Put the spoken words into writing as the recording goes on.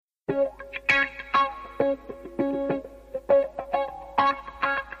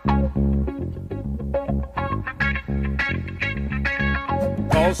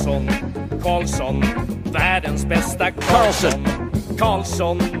Karlsson, världens bästa Karlsson.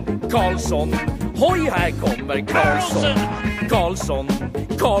 Karlsson, hoj här kommer Karlsson,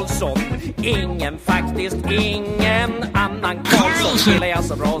 ingen annan Karlsson spelar jag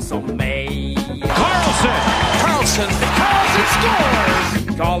så bra som mig. Karlsson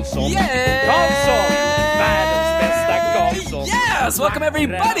scores! Karlsson, världens bästa Karlsson. Yes, welcome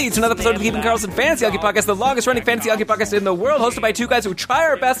everybody to another episode of the Keeping Karlsson Fantasy Hockey Podcast, the longest running fantasy hockey podcast in the world, hosted by two guys who try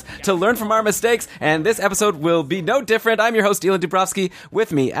our best to learn from our mistakes, and this episode will be no different. I'm your host, Elon Dubrovsky.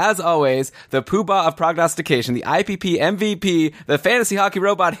 With me, as always, the poobah of prognostication, the IPP MVP, the fantasy hockey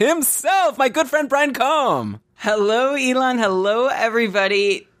robot himself, my good friend Brian Combe. Hello, Elon. Hello,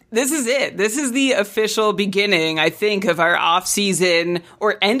 everybody. This is it. This is the official beginning, I think, of our off-season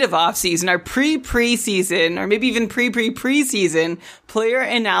or end of off-season, our pre-preseason, or maybe even pre-preseason player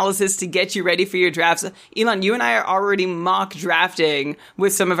analysis to get you ready for your drafts. Elon, you and I are already mock drafting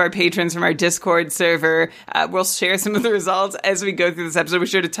with some of our patrons from our Discord server. We'll share some of the results as we go through this episode. We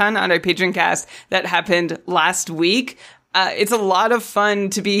shared a ton on our Patreon cast that happened last week. It's a lot of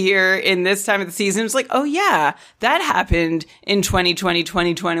fun to be here in this time of the season. It's like, oh yeah, that happened in 2020,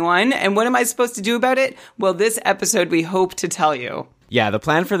 2021. And what am I supposed to do about it? Well, this episode, we hope to tell you. Yeah, the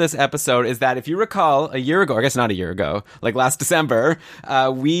plan for this episode is that if you recall, a year ago, I guess not a year ago, like last December,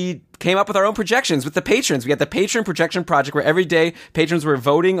 we came up with our own projections with the patrons. We had the Patron Projection Project where every day patrons were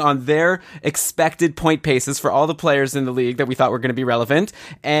voting on their expected point paces for all the players in the league that we thought were going to be relevant.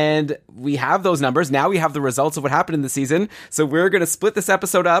 And we have those numbers. Now we have the results of what happened in the season. So we're going to split this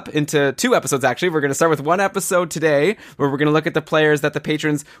episode up into two episodes, actually. We're going to start with one episode today where we're going to look at the players that the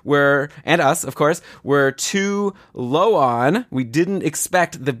patrons were, and us, of course, were too low on. We didn't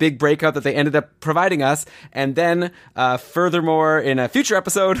expect the big breakout that they ended up providing us. And then, furthermore, in a future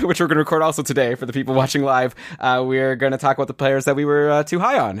episode, which we're going to record also today for the people watching live, we're going to talk about the players that we were too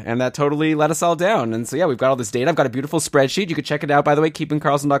high on and that totally let us all down. And so yeah, we've got all this data. I've got a beautiful spreadsheet. You can check it out, by the way,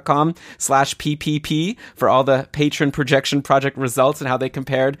 keepingkarlsson.com/PPP for all the Patron Projection Project results and how they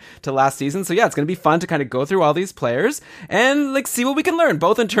compared to last season. So yeah, it's going to be fun to kind of go through all these players and like see what we can learn,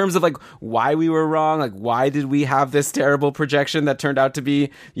 both in terms of like why we were wrong, like why did we have this terrible projection that turned out to be,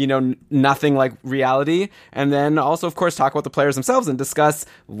 you know, nothing like reality, and then also of course talk about the players themselves and discuss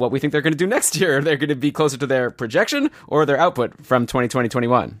what we think they're going to do next year. They're going to be closer to their projection or their output from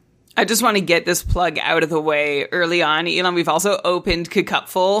 2020-21. I just want to get this plug out of the way early on. Elon, we've also opened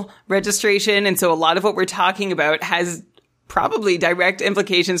Cupful registration, and so a lot of what we're talking about has probably direct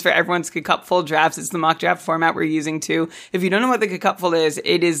implications for everyone's Cupful drafts. It's the mock draft format we're using too. If you don't know what the Cupful is,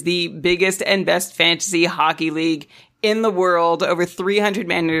 it is the biggest and best fantasy hockey league in the world. Over 300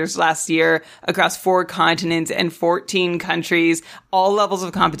 managers last year across 4 continents and 14 countries, all levels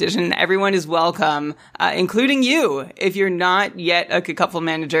of competition. Everyone is welcome, including you. If you're not yet a Cupful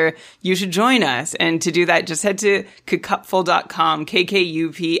manager, you should join us. And to do that, just head to Cupful.com,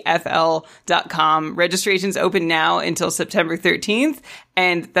 KKUPFL.com. Registration's open now until September 13th.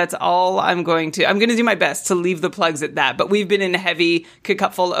 And that's all I'm going to do my best to leave the plugs at that. But we've been in heavy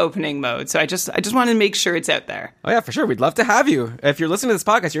Cupful opening mode. So I just wanted to make sure it's out there. Oh yeah, for sure. We'd love to have you. If you're listening to this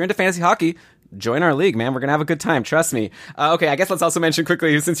podcast, you're into fantasy hockey, join our league, man. We're going to have a good time. Trust me. Okay, I guess let's also mention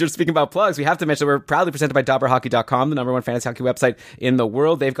quickly, since you're speaking about plugs, we have to mention that we're proudly presented by DobberHockey.com, the #1 fantasy hockey website in the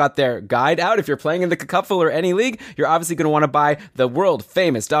world. They've got their guide out. If you're playing in the Cupful or any league, you're obviously going to want to buy the world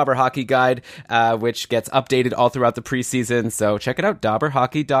famous Dobber Hockey Guide, which gets updated all throughout the preseason. So check it out,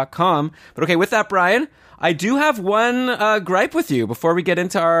 DobberHockey.com. But okay, with that, Brian, I do have one gripe with you before we get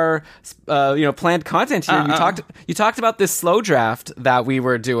into our planned content here. You talked about this slow draft that we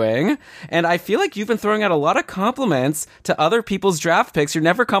were doing, and I feel like you've been throwing out a lot of compliments to other people's draft picks. You're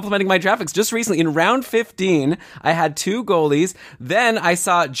never complimenting my draft picks. Just recently, in round 15, I had 2 goalies. Then I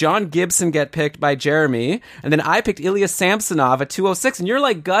saw John Gibson get picked by Jeremy, and then I picked Ilya Samsonov at 206, and you're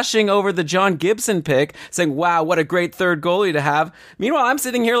like gushing over the John Gibson pick, saying, wow, what a great third goalie to have. Meanwhile, I'm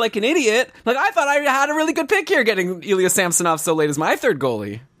sitting here like an idiot. Like, I thought I had a really good pick here, getting Ilya Samsonov so late as my third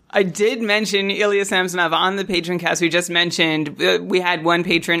goalie. I did mention Ilya Samsonov on the patron cast we just mentioned. We had one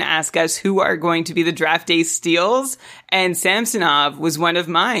patron ask us who are going to be the draft day steals, and Samsonov was one of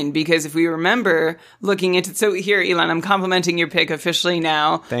mine, because if we remember looking into... So here, Elon, I'm complimenting your pick officially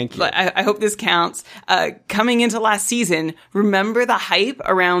now. Thank you. I hope this counts. Coming into last season, remember the hype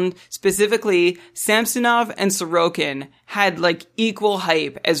around specifically Samsonov and Sorokin had like equal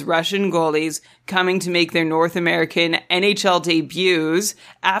hype as Russian goalies coming to make their North American NHL debuts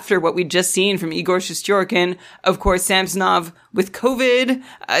after what we'd just seen from Igor Shesterkin. Of course, Samsonov with COVID,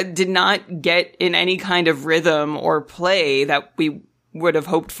 did not get in any kind of rhythm or play that we would have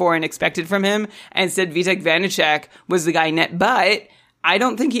hoped for and expected from him. And instead, Vitek Vanacek was the guy net. But I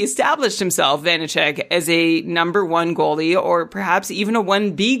don't think he established himself, Vanacek, as a number one goalie or perhaps even a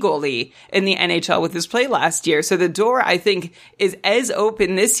 1B goalie in the NHL with his play last year. So the door, I think, is as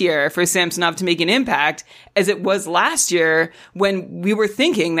open this year for Samsonov to make an impact as it was last year when we were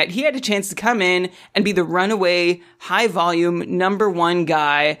thinking that he had a chance to come in and be the runaway, high volume, number one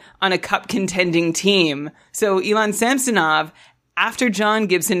guy on a cup contending team. So Ilan Samsonov, after John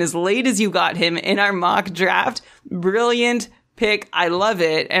Gibson, as late as you got him in our mock draft, brilliant pick. I love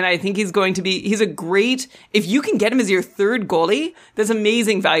it. And I think he's a great, if you can get him as your third goalie, that's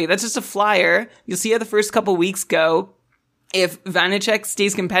amazing value. That's just a flyer. You'll see how the first couple weeks go. If Vanacek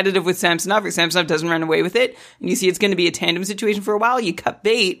stays competitive with Samsonov, or Samsonov doesn't run away with it, and you see it's going to be a tandem situation for a while, you cut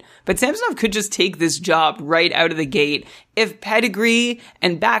bait. But Samsonov could just take this job right out of the gate. If pedigree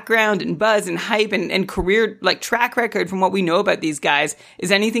and background and buzz and hype and career, like track record from what we know about these guys is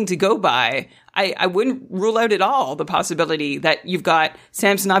anything to go by, I wouldn't rule out at all the possibility that you've got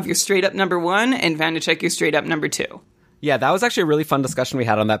Samsonov, your straight up number one, and Vanacek, your straight up number two. Yeah, that was actually a really fun discussion we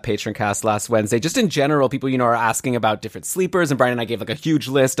had on that Patreon cast last Wednesday. Just in general, people, are asking about different sleepers, and Brian and I gave like a huge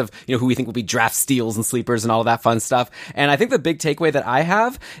list of, who we think will be draft steals and sleepers and all of that fun stuff. And I think the big takeaway that I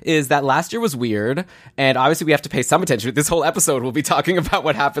have is that last year was weird, and obviously we have to pay some attention. This whole episode we'll be talking about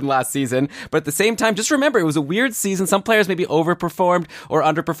what happened last season, but at the same time, just remember it was a weird season. Some players maybe overperformed or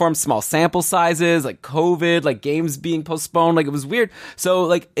underperformed, small sample sizes, like COVID, like games being postponed, like it was weird. So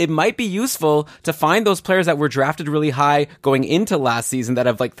like it might be useful to find those players that were drafted really high going into last season that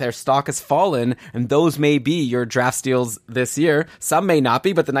have like their stock has fallen, and those may be your draft steals this year. Some may not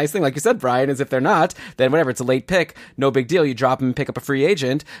be, but the nice thing, like you said, Brian, is if they're not, then whatever, it's a late pick, no big deal. You drop them and pick up a free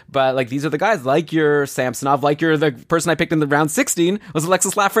agent. But like these are the guys, like your Samsonov, like the person I picked in the round 16 was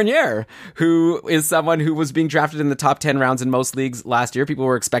Alexis Lafreniere, who is someone who was being drafted in the top 10 rounds in most leagues last year. People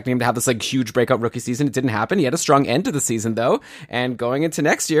were expecting him to have this like huge breakout rookie season. It didn't happen. He had a strong end to the season though, and going into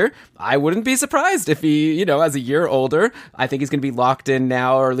next year, I wouldn't be surprised if he, as a year older, I think he's going to be locked in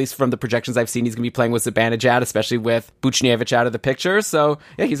now, or at least from the projections I've seen, he's going to be playing with Zibanejad, especially with Buchnevich out of the picture. So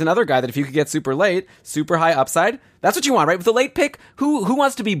yeah, he's another guy that if you could get super late, super high upside, that's what you want, right? With the late pick, who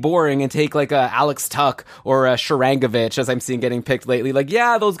wants to be boring and take like a Alex Tuck or a Sharangovich, as I'm seeing getting picked lately? Like,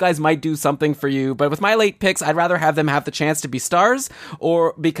 yeah, those guys might do something for you, but with my late picks, I'd rather have them have the chance to be stars,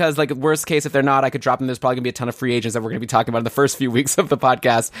 or because like worst case, if they're not, I could drop them. There's probably gonna be a ton of free agents that we're gonna be talking about in the first few weeks of the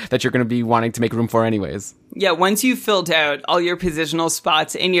podcast that you're gonna be wanting to make room for anyways. Yeah, once you've filled out all your positional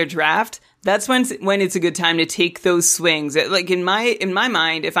spots in your draft, that's when it's a good time to take those swings. Like in my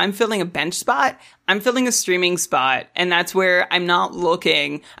mind, if I'm filling a bench spot, I'm filling a streaming spot, and that's where I'm not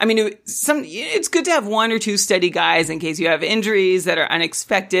looking. I mean, it's good to have one or two steady guys in case you have injuries that are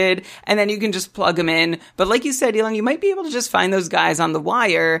unexpected, and then you can just plug them in. But like you said, Elon, you might be able to just find those guys on the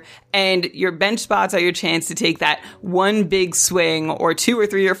wire, and your bench spots are your chance to take that one big swing, or two or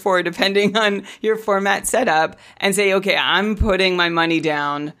three or four, depending on your format setup, and say, okay, I'm putting my money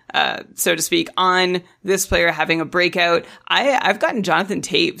down, so to speak, on this player having a breakout. I've gotten Jonathan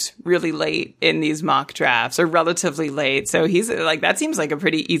Toews really late in these mock drafts, or relatively late. So he's like, that seems like a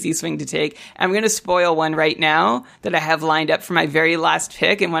pretty easy swing to take. I'm going to spoil one right now that I have lined up for my very last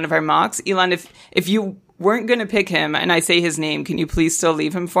pick in one of our mocks. Elon, if you weren't going to pick him and I say his name, can you please still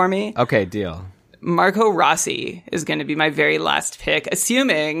leave him for me? Okay, deal. Marco Rossi is going to be my very last pick,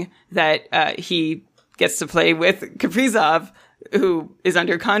 assuming that he gets to play with Kaprizov, who is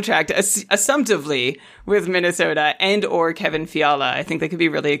under contract assumptively with Minnesota, and or Kevin Fiala. I think that could be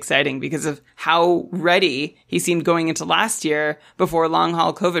really exciting because of how ready he seemed going into last year before long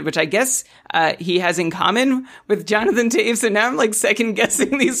haul COVID, which I guess he has in common with Jonathan Toews. And now I'm like second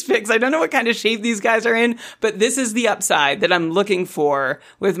guessing these picks. I don't know what kind of shape these guys are in, but this is the upside that I'm looking for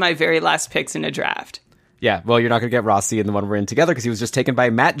with my very last picks in a draft. Yeah, well, you're not going to get Rossi in the one we're in together because he was just taken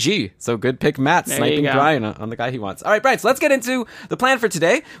by Matt G. So good pick, Matt, sniping Brian on the guy he wants. All right, Brian, so let's get into the plan for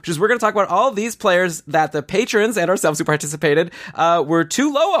today, which is we're going to talk about all of these players that the patrons and ourselves who participated were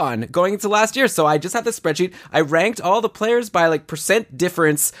too low on going into last year. So I just have this spreadsheet. I ranked all the players by like percent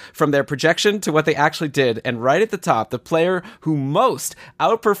difference from their projection to what they actually did. And right at the top, the player who most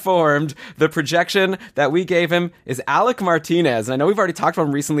outperformed the projection that we gave him is Alec Martinez. And I know we've already talked about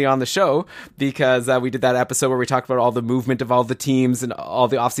him recently on the show because we did that that episode where we talked about all the movement of all the teams and all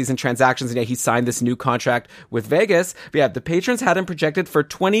the offseason transactions, and yeah, he signed this new contract with Vegas. But yeah, the patrons had him projected for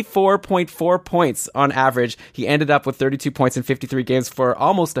 24.4 points on average. He ended up with 32 points in 53 games for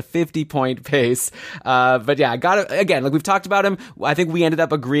almost a 50-point pace. But yeah, I got it again. Like we've talked about him, I think we ended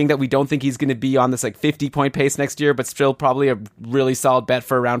up agreeing that we don't think he's going to be on this like 50-point pace next year, but still probably a really solid bet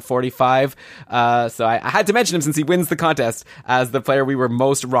for around 45. So I had to mention him since he wins the contest as the player we were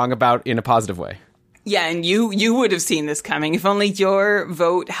most wrong about in a positive way. Yeah, and you would have seen this coming. If only your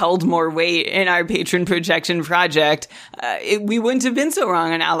vote held more weight in our patron projection project, we wouldn't have been so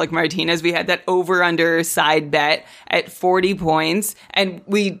wrong on Alec Martinez. We had that over-under side bet at 40 points. And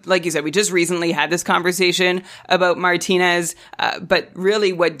we, like you said, we just recently had this conversation about Martinez. But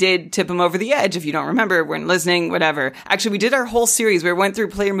really what did tip him over the edge, if you don't remember, weren't listening, whatever. Actually, we did our whole series where we went through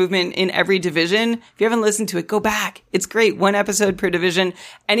player movement in every division. If you haven't listened to it, go back. It's great. 1 episode per division.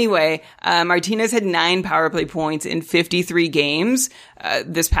 Anyway, Martinez had 9 power play points in 53 games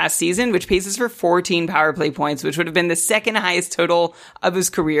this past season, which paces for 14 power play points, which would have been the second highest total of his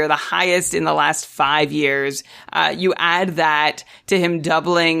career, the highest in the last 5 years. You add that to him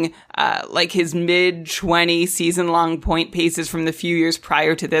doubling like his mid-20 season-long point paces from the few years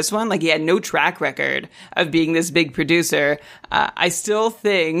prior to this one. Like he had no track record of being this big producer. I still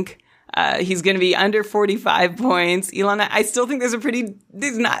think he's going to be under 45 points. Elon, I still think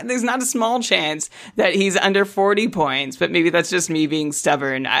there's not a small chance that he's under 40 points, but maybe that's just me being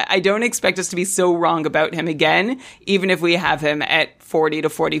stubborn. I don't expect us to be so wrong about him again, even if we have him at 40 to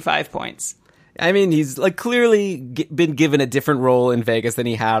 45 points. I mean, he's like clearly been given a different role in Vegas than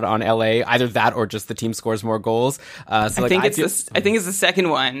he had on LA. Either that or just the team scores more goals. I think it's the second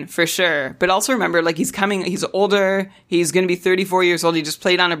one for sure. But also remember, like he's older. He's going to be 34 years old. He just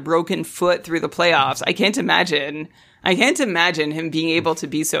played on a broken foot through the playoffs. I can't imagine him being able to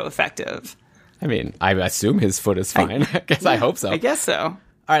be so effective. I mean, I assume his foot is fine. I hope so. I guess so.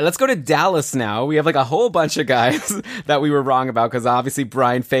 All right, let's go to Dallas now. We have like a whole bunch of guys that we were wrong about because obviously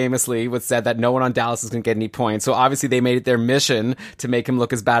Brian famously said that no one on Dallas is going to get any points. So obviously they made it their mission to make him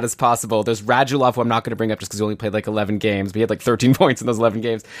look as bad as possible. There's Radulov, who I'm not going to bring up just because he only played like 11 games, but he had like 13 points in those 11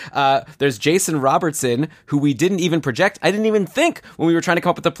 games. There's Jason Robertson, who we didn't even project. I didn't even think when we were trying to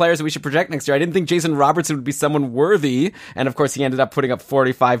come up with the players that we should project next year. I didn't think Jason Robertson would be someone worthy. And of course, he ended up putting up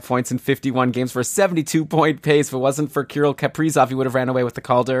 45 points in 51 games for a 72-point pace. If it wasn't for Kirill Kaprizov, he would have ran away with the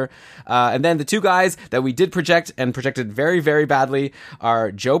Calder. And then the two guys that we did project and projected very, very badly are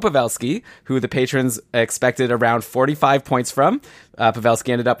Joe Pavelski, who the patrons expected around 45 points from. Pavelski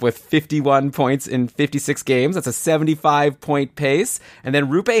ended up with 51 points in 56 games. That's a 75-point pace. And then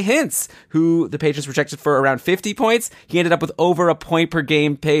Roope Hintz, who the patrons projected for around 50 points. He ended up with over a point per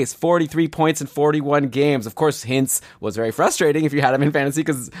game pace, 43 points in 41 games. Of course, Hintz was very frustrating if you had him in fantasy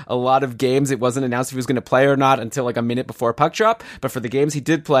because a lot of games it wasn't announced if he was going to play or not until like a minute before puck drop. But for the games he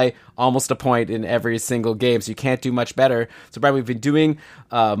did play, almost a point in every single game. So you can't do much better. So Brian, we've been doing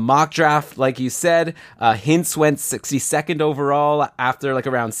mock draft, like you said. Hintz went 62nd overall after like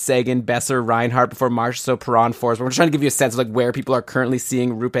around Sagan, Besser, Reinhart before Marchessault, Perron, Forsberg. We're just trying to give you a sense of like where people are currently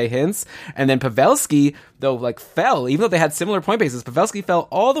seeing Roope Hintz. And then Pavelski, though, like fell, even though they had similar point bases, Pavelski fell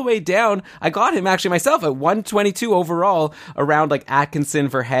all the way down. I got him actually myself at 122 overall around like Atkinson,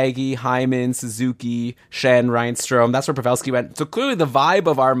 Verhaeghe, Hyman, Suzuki, Shen, Reinstrom. That's where Pavelski went. So clearly the vibe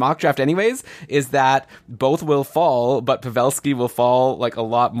of our mock draft anyways is that both will fall, but Pavelski will fall like a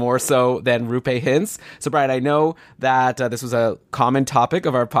lot more so than Roope Hintz. So Brian, I know that this was a common topic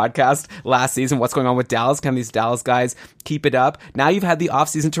of our podcast last season. What's going on with Dallas? Can these Dallas guys keep it up? Now you've had the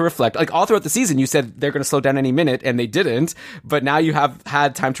offseason to reflect. Like all throughout the season, you said they're going to slow down any minute, and they didn't. But now you have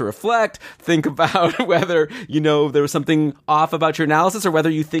had time to reflect, think about whether, there was something off about your analysis or whether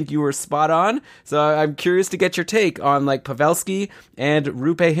you think you were spot on. So I'm curious to get your take on like Pavelski and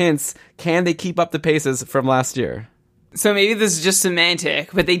Roope Hintz. Can they keep up the paces from last year? So maybe this is just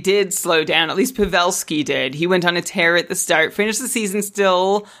semantic, but they did slow down. At least Pavelski did. He went on a tear at the start, finished the season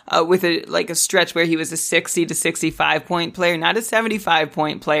still with a stretch where he was a 60 to 65 point player, not a 75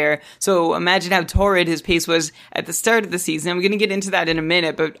 point player. So imagine how torrid his pace was at the start of the season. I'm going to get into that in a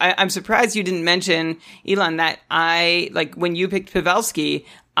minute, but I'm surprised you didn't mention, Elon, that when you picked Pavelski,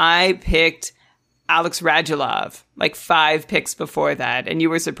 I picked Alex Radulov, like 5 picks before that, and you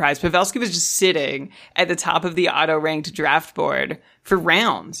were surprised. Pavelski was just sitting at the top of the auto-ranked draft board for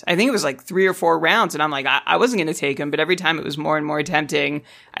rounds. I think it was like 3 or 4 rounds, and I'm like, I wasn't going to take him, but every time it was more and more tempting.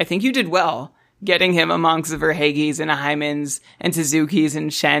 I think you did well getting him amongst the Verhaeghes and Hymans and Suzukis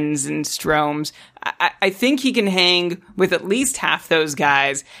and Shens and Stromes. I think he can hang with at least half those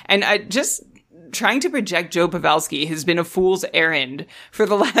guys, and trying to project Joe Pavelski has been a fool's errand for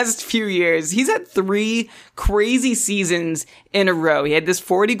the last few years. He's had 3 crazy seasons in a row. He had this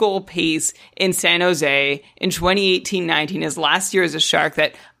 40-goal pace in San Jose in 2018-19, his last year as a Shark,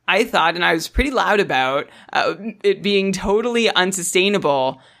 that I thought, and I was pretty loud about, it being totally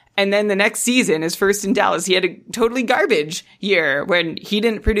unsustainable. And then the next season, his first in Dallas, he had a totally garbage year when he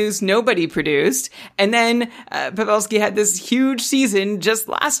didn't produce, nobody produced. And then Pavelski had this huge season, just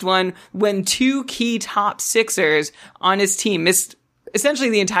last one, when 2 key top sixers on his team missed essentially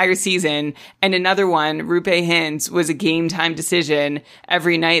the entire season, and another one, Roope Hintz, was a game time decision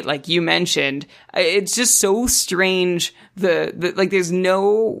every night, like you mentioned. It's just so strange. Like, there's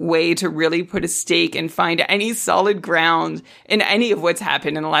no way to really put a stake and find any solid ground in any of what's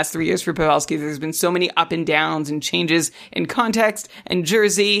happened in the last 3 years for Pavelski. There's been so many up and downs and changes in context and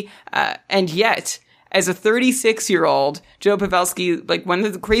jersey, and yet, as a 36-year-old, Joe Pavelski, like, one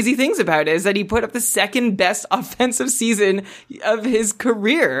of the crazy things about it is that he put up the second best offensive season of his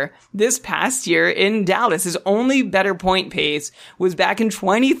career this past year in Dallas. His only better point pace was back in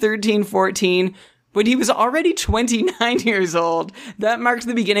 2013-14, when he was already 29 years old. That marked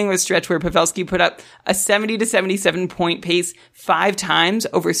the beginning of a stretch where Pavelski put up a 70 to 77 point pace 5 times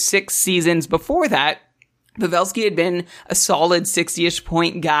over 6 seasons before that. Pavelski had been a solid 60-ish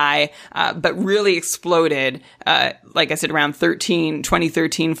point guy, but really exploded, like I said, around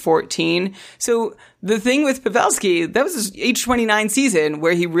 2013-14. So the thing with Pavelski, that was his age 29 season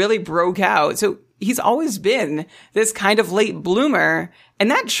where he really broke out. So he's always been this kind of late bloomer,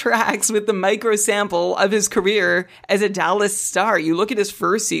 and that tracks with the micro sample of his career as a Dallas Star. You look at his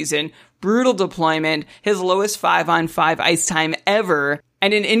first season, brutal deployment, his lowest 5-on-5 ice time ever,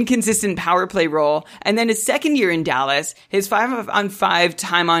 and an inconsistent power play role. And then his second year in Dallas, his 5-on-5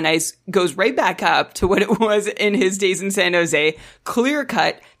 time on ice goes right back up to what it was in his days in San Jose.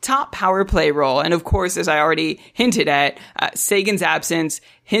 Clear-cut, top power play role. And of course, as I already hinted at, Seguin's absence,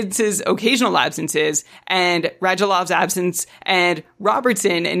 Hintz's occasional absences, and Radulov's absence, and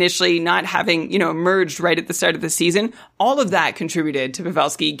Robertson initially not having, emerged right at the start of the season. All of that contributed to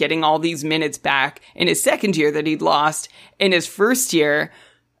Pavelski getting all these minutes back in his second year that he'd lost in his first year.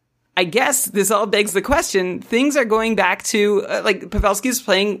 I guess this all begs the question, things are going back to, Pavelski's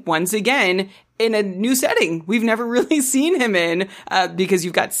playing once again in a new setting we've never really seen him in, because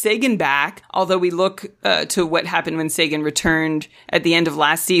you've got Seguin back, although we look to what happened when Seguin returned at the end of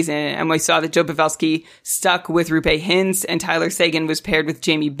last season, and we saw that Joe Pavelski stuck with Roope Hintz, and Tyler Seguin was paired with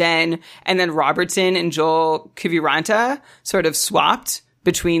Jamie Benn, and then Robertson and Joel Kiviranta sort of swapped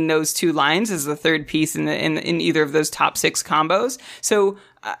between those two lines as the third piece in either of those top 6 combos. So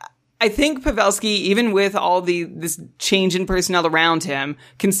I think Pavelski, even with all this change in personnel around him,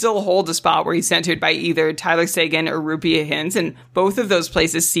 can still hold a spot where he's centered by either Tyler Seguin or Roope Hintz, and both of those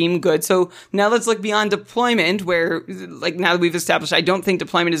places seem good. So now let's look beyond deployment, where, now that we've established, I don't think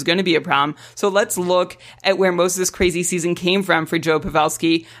deployment is going to be a problem. So let's look at where most of this crazy season came from for Joe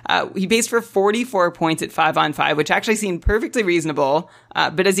Pavelski. He paced for 44 points at 5-on-5, which actually seemed perfectly reasonable.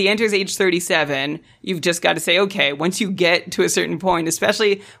 But as he enters age 37, you've just got to say, okay, once you get to a certain point,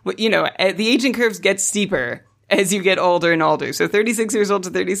 especially, the aging curves get steeper as you get older and older. So 36 years old to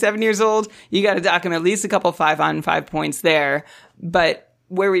 37 years old, you got to dock him at least a couple 5-on-5 points there. But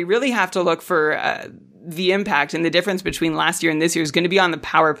where we really have to look for the impact and the difference between last year and this year is going to be on the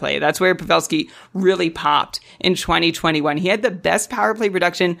power play. That's where Pavelski really popped in 2021. He had the best power play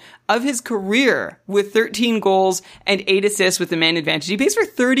production of his career with 13 goals and 8 assists with the man advantage. He pays for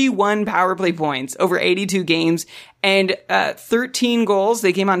 31 power play points over 82 games and 13 goals.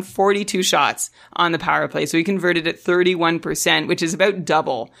 They came on 42 shots on the power play. So he converted at 31%, which is about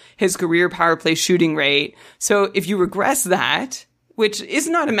double his career power play shooting rate. So if you regress that, which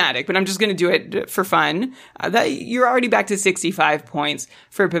isn't automatic, but I'm just going to do it for fun, that you're already back to 65 points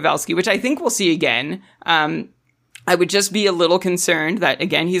for Pavelski, which I think we'll see again. I would just be a little concerned that,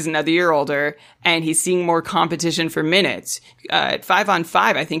 again, he's another year older and he's seeing more competition for minutes. At 5-on-5,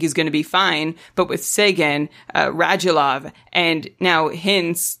 I think he's going to be fine, but with Seguin, Radulov, and now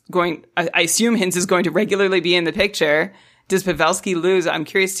Hintz I assume Hintz is going to regularly be in the picture. Does Pavelski lose? I'm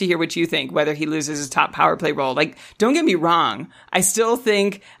curious to hear what you think, whether he loses his top power play role. Don't get me wrong. I still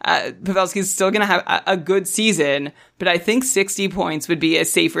think Pavelski's still going to have a good season, but I think 60 points would be a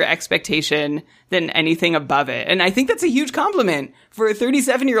safer expectation than anything above it. And I think that's a huge compliment for a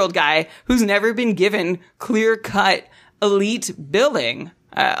 37-year-old guy who's never been given clear-cut elite billing.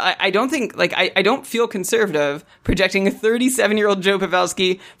 I don't think, I don't feel conservative projecting a 37-year-old Joe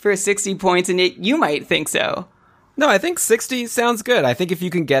Pavelski for 60 points, and yet you might think so. No, I think 60 sounds good. I think if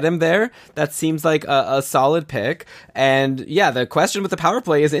you can get him there, that seems like a solid pick. And yeah, the question with the power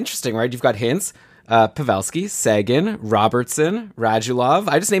play is interesting, right? You've got Hintz, Pavelski, Seguin, Robertson, Radulov.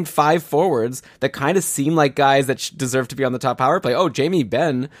 I just named 5 forwards that kind of seem like guys that deserve to be on the top power play. Oh, Jamie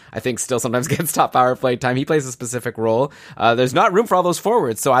Benn, I think, still sometimes gets top power play time. He plays a specific role. There's not room for all those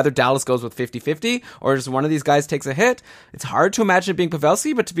forwards, so either Dallas goes with 50-50 or just one of these guys takes a hit. It's hard to imagine it being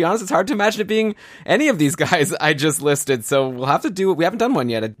Pavelski, but to be honest, it's hard to imagine it being any of these guys I just listed. So we'll have to do, we haven't done one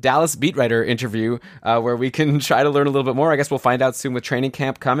yet, a Dallas beat writer interview where we can try to learn a little bit more. I guess we'll find out soon with training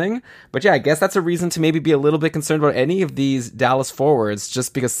camp coming. But yeah, I guess that's a reason to maybe be a little bit concerned about any of these Dallas forwards,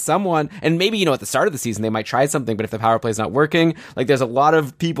 just because someone, and maybe, at the start of the season they might try something, but if the power play is not working, like there's a lot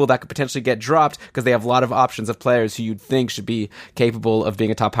of people that could potentially get dropped because they have a lot of options of players who you'd think should be capable of being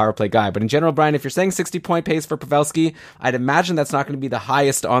a top power play guy. But in general, Brian, if you're saying 60-point pace for Pavelski, I'd imagine that's not going to be the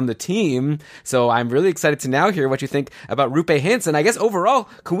highest on the team. So I'm really excited to now hear what you think about Roope Hintz. And I guess overall,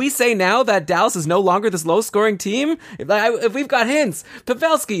 can we say now that Dallas is no longer this low-scoring team? If we've got Hintz,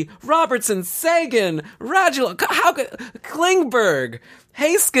 Pavelski, Robertson, Seguin, Radulov, how could Klingberg,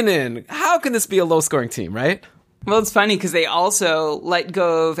 Heiskanen, how can this be a low-scoring team, right? Well, it's funny because they also let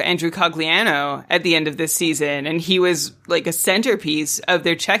go of Andrew Cogliano at the end of this season, and he was like a centerpiece of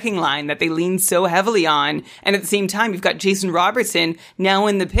their checking line that they leaned so heavily on. And at the same time, you've got Jason Robertson now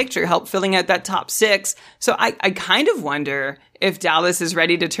in the picture, help filling out that top 6. So I kind of wonder if Dallas is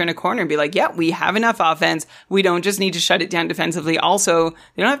ready to turn a corner and be like, yeah, we have enough offense. We don't just need to shut it down defensively. Also,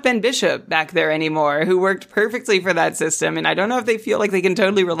 they don't have Ben Bishop back there anymore, who worked perfectly for that system. And I don't know if they feel like they can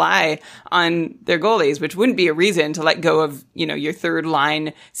totally rely on their goalies, which wouldn't be a reason to let go of, your third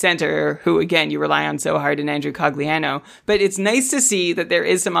line center, who again, you rely on so hard in Andrew Cogliano. But it's nice to see that there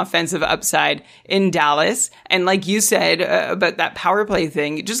is some offensive upside in Dallas. And like you said about that power play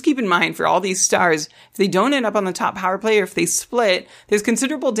thing, just keep in mind for all these stars, if they don't end up on the top power play or if they split, there's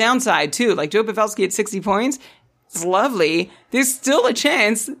considerable downside too. Like Joe Pavelski at 60 points, it's lovely. There's still a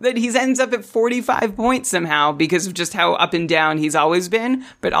chance that he ends up at 45 points somehow because of just how up and down he's always been.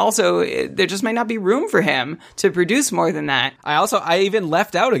 But also, there just might not be room for him to produce more than that. I even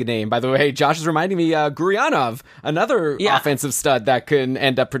left out a name, by the way. Josh is reminding me, Gurianov, another offensive stud that can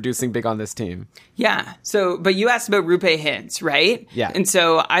end up producing big on this team. Yeah. So, but you asked about Roope Hintz, right? Yeah. And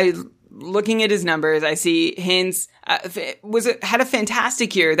so looking at his numbers, I see Hintz had a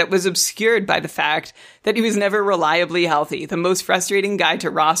fantastic year that was obscured by the fact that he was never reliably healthy. The most frustrating guy to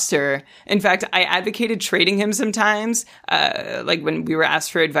roster. In fact, I advocated trading him sometimes, like when we were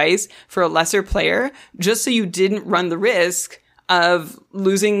asked for advice for a lesser player, just so you didn't run the risk of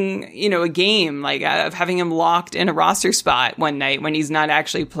losing, a game, like of having him locked in a roster spot one night when he's not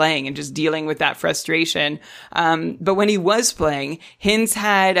actually playing and just dealing with that frustration. But when he was playing, Hintz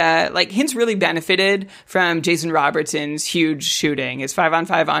Hintz really benefited from Jason Robertson's huge shooting. His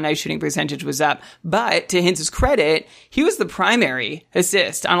 5-on-5 on-ice shooting percentage was up. But to Hintz's credit, he was the primary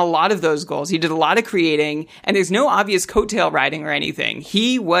assist on a lot of those goals. He did a lot of creating, and there's no obvious coattail riding or anything.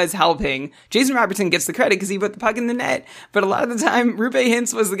 He was helping. Jason Robertson gets the credit because he put the puck in the net, but a lot of the time, Roope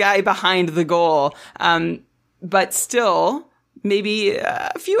Hintz was the guy behind the goal. But still, maybe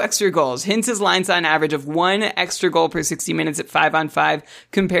a few extra goals. Hintz's lines on average of 1 extra goal per 60 minutes at 5-on-5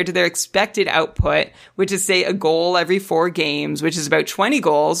 compared to their expected output, which is, say, a goal every 4 games, which is about 20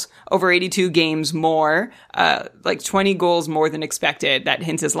 goals over 82 games more, 20 goals more than expected that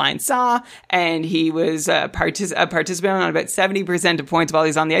Hintz's line saw. And he was a participant on about 70% of points while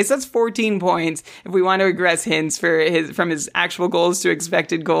he's on the ice. That's 14 points if we want to regress Hintz from his actual goals to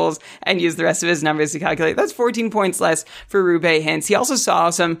expected goals and use the rest of his numbers to calculate. That's 14 points less for Roope Hintz. He also saw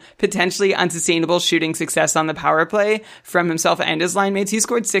some potentially unsustainable shooting success on the power play from himself and his line mates. He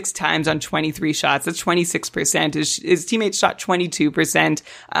scored 6 times on 23 shots. That's 26%. His teammates shot 22%.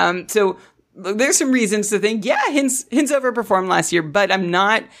 So there's some reasons to think, Hintz overperformed last year, but I'm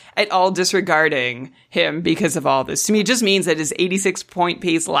not at all disregarding him because of all this. To me, it just means that his 86-point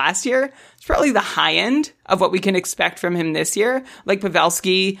pace last year is probably the high end of what we can expect from him this year. Like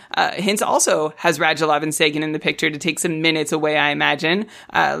Pavelski, Hintz also has Radulov and Seguin in the picture to take some minutes away, I imagine.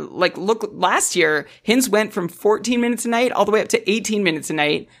 Look, last year, Hintz went from 14 minutes a night all the way up to 18 minutes a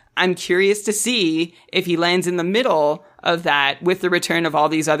night. I'm curious to see if he lands in the middle of that with the return of all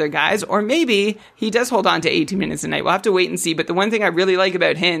these other guys, or maybe he does hold on to 18 minutes a night. We'll have to wait and see. But the one thing I really like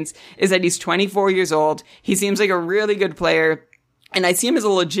about Hintz is that he's 24 years old. He seems like a really good player. And I see him as a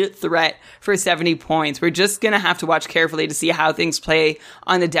legit threat for 70 points. We're just going to have to watch carefully to see how things play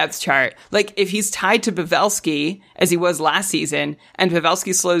on the depth chart. Like, if he's tied to Pavelski, as he was last season, and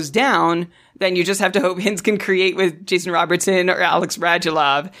Pavelski slows down, then you just have to hope Hintz can create with Jason Robertson or Alex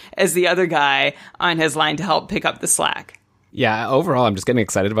Radulov as the other guy on his line to help pick up the slack. Yeah, overall, I'm just getting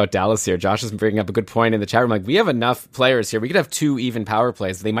excited about Dallas here. Josh is bringing up a good point in the chat room. Like, we have enough players here. We could have 2 even power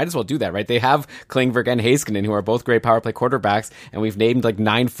plays. They might as well do that, right? They have Klingberg and Heiskanen, who are both great power play quarterbacks, and we've named like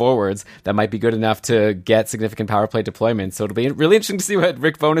 9 forwards that might be good enough to get significant power play deployment. So it'll be really interesting to see what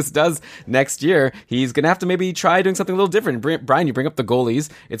Rick Bowness does next year. He's going to have to maybe try doing something a little different. Brian, you bring up the goalies.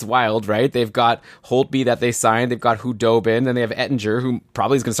 It's wild, right? They've got Holtby that they signed. They've got Hudobin. Then they have Ettinger, who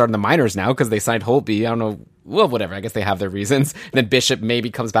probably is going to start in the minors now because they signed Holtby. I don't know. Well, whatever. I guess they have their reasons. And then Bishop maybe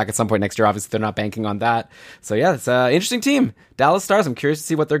comes back at some point next year. Obviously, they're not banking on that. So, yeah, it's an interesting team. Dallas Stars. I'm curious to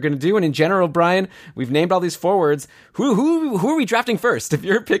see what they're going to do. And in general, Brian, we've named all these forwards. Who are we drafting first? If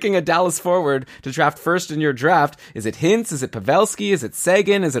you're picking a Dallas forward to draft first in your draft, is it Hintz? Is it Pavelski? Is it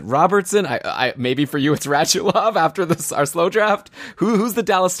Sagan? Is it Robertson? I maybe for you it's Radulov after our slow draft. Who's the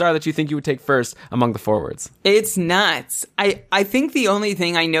Dallas Star that you think you would take first among the forwards? It's nuts. I think the only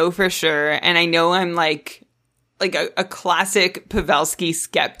thing I know for sure, and I know I'm like a classic Pavelski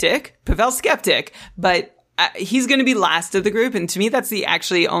skeptic, but he's going to be last of the group. And to me, that's the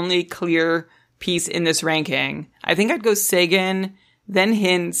actually only clear piece in this ranking. I think I'd go Sagan, then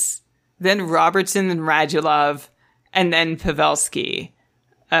Hintz, then Robertson, then Radulov, and then Pavelski.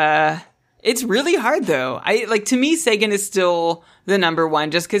 It's really hard though. To me, Sagan is still the number one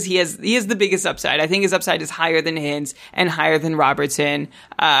just because he has the biggest upside. I think his upside is higher than Hintz and higher than Robertson.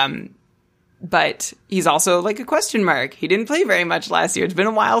 But he's also like a question mark. He didn't play very much last year. It's been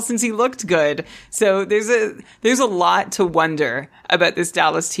a while since he looked good. So there's a lot to wonder about this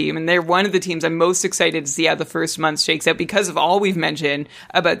Dallas team. And they're one of the teams I'm most excited to see how the first month shakes out because of all we've mentioned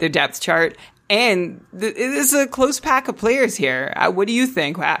about their depth chart. And it is a close pack of players here. What do you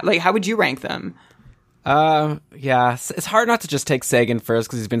think? Like, how would you rank them? Yeah, it's hard not to just take Sagan first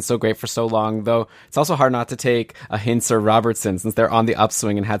because he's been so great for so long, though it's also hard not to take a Hintz or Robertson since they're on the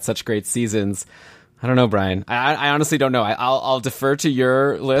upswing and had such great seasons. I don't know, Brian. I honestly don't know. I'll defer to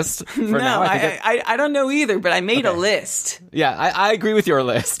your list for now. I don't know either, but I made a list. Yeah, I agree with your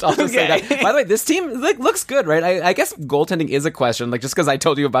list. I'll just say that. By the way, this team looks good, right? I guess goaltending is a question. Like, just because I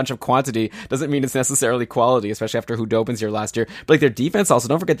told you a bunch of quantity doesn't mean it's necessarily quality, especially after Hudobin's here last year. But like their defense also,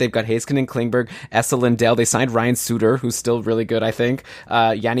 don't forget they've got Heiskanen, Klingberg, Esa Lindell. They signed Ryan Suter, who's still really good, I think.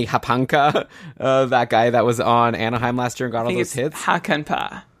 Yanni Hakanpää, that guy that was on Anaheim last year and got all those hits.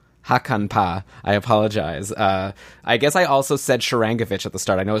 Hakanpää. I apologize. I guess I also said Sharangovich at the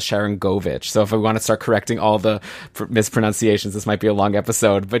start. I know it's Sharangovich. So if we want to start correcting all the mispronunciations, this might be a long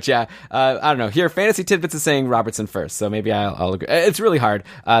episode. But yeah, I don't know. Here, Fantasy Tidbits is saying Robertson first. So maybe I'll agree. It's really hard.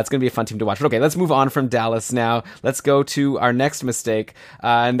 It's going to be a fun team to watch. But okay, let's move on from Dallas now. Let's go to our next mistake.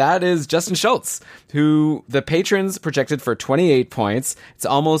 And that is Justin Schultz, who the patrons projected for 28 points. It's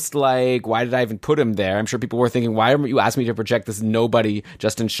almost like, why did I even put him there? I'm sure people were thinking, why are you asking me to project this nobody,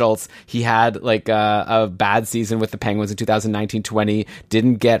 Justin Schultz? He had like a bad season with the Penguins in 2019-20,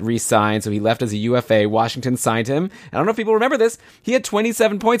 didn't get re-signed, so he left as a UFA. Washington signed him. And I don't know if people remember this. He had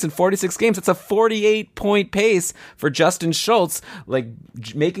 27 points in 46 games. That's a 48-point pace for Justin Schultz, like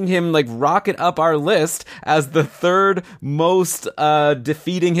making him like rocket up our list as the third most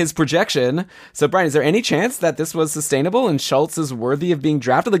defeating his projection. So Brian, is there any chance that this was sustainable and Schultz is worthy of being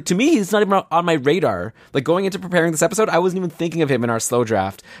drafted? Like, to me, he's not even on my radar. Like, going into preparing this episode, I wasn't even thinking of him in our slow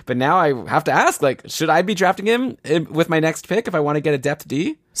draft. But now I have to ask, like, should I be drafting him with my next pick if I want to get a depth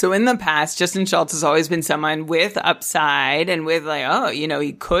D? So in the past, Justin Schultz has always been someone with upside and with like,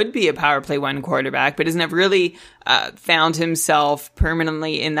 he could be a power play one quarterback, but has never really found himself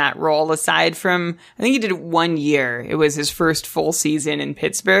permanently in that role aside from, I think he did it 1 year. It was his first full season in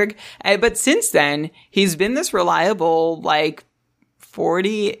Pittsburgh. But since then, he's been this reliable, like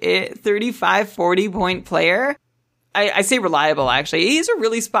 35, 40 point player. I say reliable, actually. He has a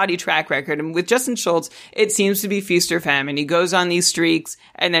really spotty track record. And with Justin Schultz, it seems to be feast or famine. He goes on these streaks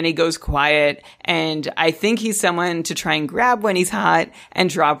and then he goes quiet. And I think he's someone to try and grab when he's hot and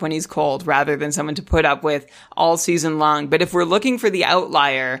drop when he's cold rather than someone to put up with all season long. But if we're looking for the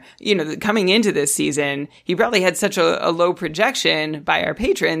outlier, coming into this season, he probably had such a low projection by our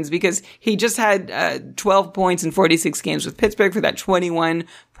patrons because he just had 12 points in 46 games with Pittsburgh for that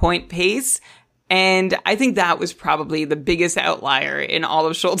 21-point pace. And I think that was probably the biggest outlier in all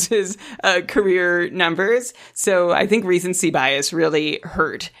of Schultz's career numbers. So I think recency bias really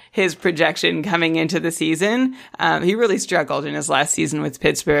hurt his projection coming into the season. He really struggled in his last season with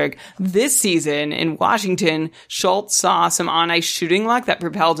Pittsburgh. This season in Washington, Schultz saw some on-ice shooting luck that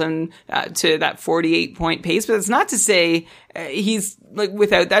propelled him to that 48-point pace. But it's not to say he's like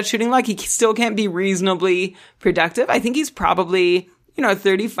without that shooting luck, he still can't be reasonably productive. I think he's probably a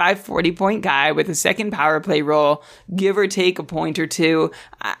 35, 40-point guy with a second power play role, give or take a point or two.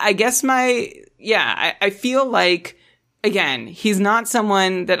 I guess I feel like, again, he's not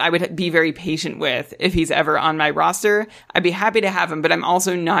someone that I would be very patient with if he's ever on my roster. I'd be happy to have him, but I'm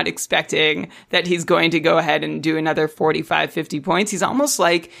also not expecting that he's going to go ahead and do another 45, 50 points. He's almost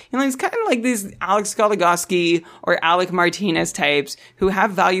like, he's kind of like these Alex Goligoski or Alec Martinez types who have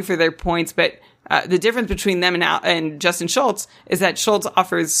value for their points, but the difference between them and Justin Schultz is that Schultz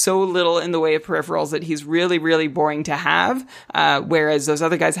offers so little in the way of peripherals that he's really, really boring to have, whereas those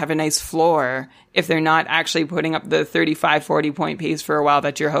other guys have a nice floor if they're not actually putting up the 35, 40-point pace for a while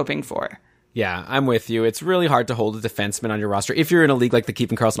that you're hoping for. Yeah, I'm with you. It's really hard to hold a defenseman on your roster if you're in a league like the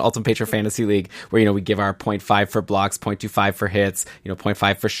Keith and Karlsson Ultimate Patron Fantasy League, where, we give our 0.5 for blocks, 0.25 for hits,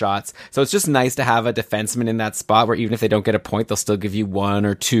 0.5 for shots. So it's just nice to have a defenseman in that spot where even if they don't get a point, they'll still give you 1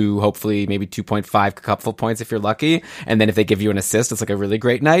 or 2, hopefully maybe 2.5 couple points if you're lucky. And then if they give you an assist, it's like a really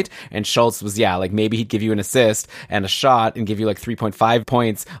great night. And Schultz was, maybe he'd give you an assist and a shot and give you 3.5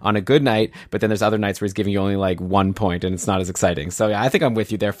 points on a good night. But then there's other nights where he's giving you only 1 point and it's not as exciting. So yeah, I think I'm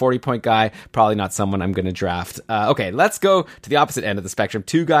with you there. 40-point guy. Probably not someone I'm going to draft. Okay, let's go to the opposite end of the spectrum.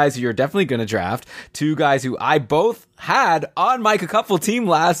 2 guys who you're definitely going to draft. 2 guys who I both had on my Cacupful team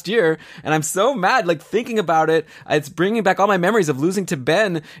last year, and I'm so mad, thinking about it. It's bringing back all my memories of losing to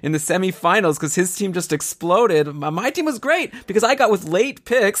Ben in the semifinals because his team just exploded. My team was great because I got with late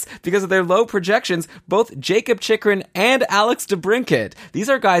picks because of their low projections, both Jakob Chychrun and Alex DeBrincat. These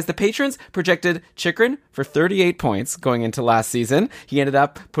are guys, the patrons projected Chychrun for 38 points going into last season. He ended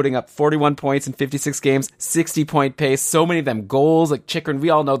up putting up 41 points in 56 games, 60-point pace, so many of them goals. Chychrun,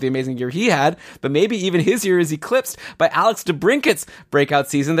 we all know the amazing year he had, but maybe even his year is eclipsed by Alex DeBrincat's breakout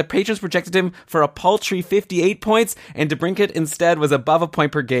season. The patrons projected him for a paltry 58 points, and DeBrincat instead was above a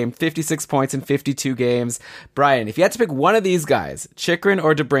point per game, 56 points in 52 games. Brian, if you had to pick one of these guys, Chychrun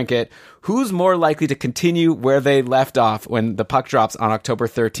or DeBrincat, who's more likely to continue where they left off when the puck drops on October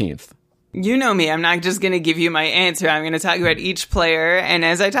 13th? You know me, I'm not just going to give you my answer. I'm going to talk about each player, and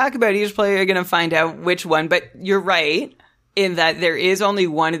as I talk about each player, you're going to find out which one. But you're right in that there is only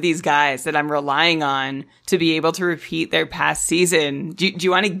one of these guys that I'm relying on to be able to repeat their past season. Do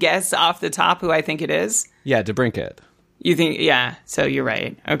you want to guess off the top who I think it is? Yeah, DeBrincat. You think, yeah, so you're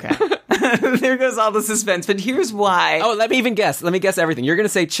right. Okay. There goes all the suspense, but here's why. Oh, let me guess everything. You're going to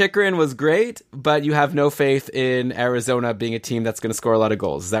say Chychrun was great, but you have no faith in Arizona being a team that's going to score a lot of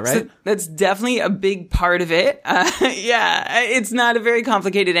goals. Is that right? So that's definitely a big part of it. Yeah, it's not a very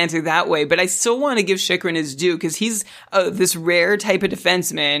complicated answer that way, but I still want to give Chychrun his due because he's this rare type of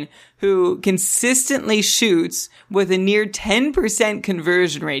defenseman who consistently shoots with a near 10%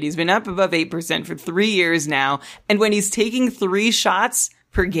 conversion rate. He's been up above 8% for 3 years now, and when he's taking 3 shots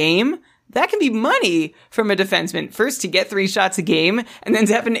per game, that can be money from a defenseman. First, to get 3 shots a game, and then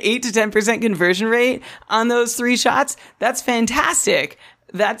to have an 8 to 10% conversion rate on those 3 shots, that's fantastic.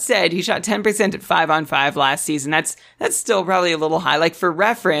 That said, he shot 10% at 5-on-5 last season. That's still probably a little high. For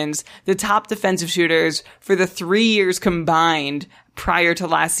reference, the top defensive shooters for the 3 years combined prior to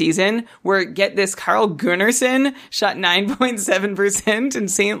last season were, get this, Carl Gunnarsson shot 9.7% in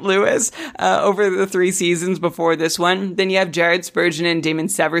St. Louis over the 3 seasons before this one. Then you have Jared Spurgeon and Damon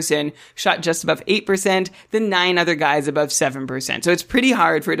Severson shot just above 8%, then 9 other guys above 7%. So it's pretty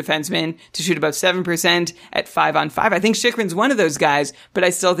hard for a defenseman to shoot above 7% at 5-on-5. I think Chychrun's one of those guys, but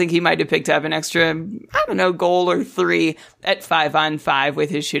I still think he might have picked up an extra, goal or 3 at 5-on-5 with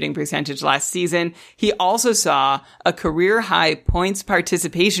his shooting percentage last season. He also saw a career high points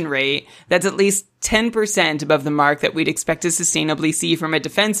participation rate that's at least 10% above the mark that we'd expect to sustainably see from a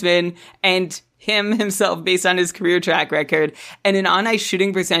defenseman, and him himself based on his career track record, and an on-ice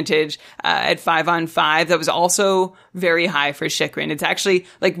shooting percentage at 5-on-5 that was also very high for Chychrun. It's actually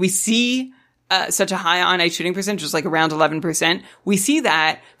we see such a high on-ice shooting percentage, just around 11%. We see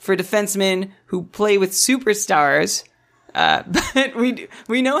that for defensemen who play with superstars. But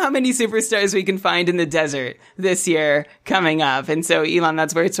we know how many superstars we can find in the desert this year coming up. And so, Elon,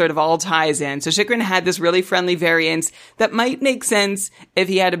 that's where it sort of all ties in. So Chychrun had this really friendly variance that might make sense if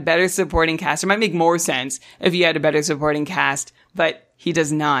he had a better supporting cast. It might make more sense if he had a better supporting cast, but he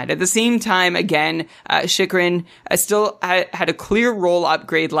does not. At the same time, again, Chychrun still had a clear role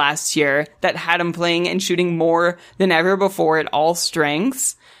upgrade last year that had him playing and shooting more than ever before at all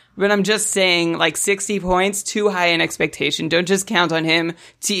strengths. But I'm just saying, 60 points, too high an expectation. Don't just count on him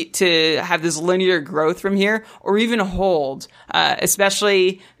to have this linear growth from here, or even hold.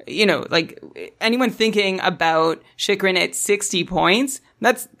 Especially, anyone thinking about Chychrun at 60 points,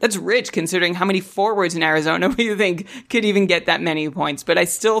 that's rich considering how many forwards in Arizona we think could even get that many points. But I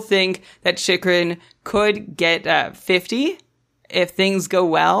still think that Chychrun could get 50. if things go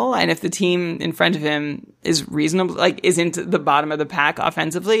well and if the team in front of him is reasonable, like isn't the bottom of the pack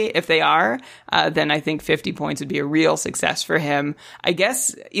offensively, if they are, then I think 50 points would be a real success for him. I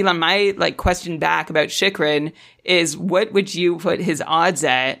guess, Elon, my question back about Chychrun is, what would you put his odds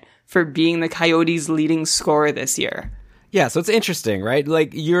at for being the Coyotes' leading scorer this year? Yeah, so it's interesting, right?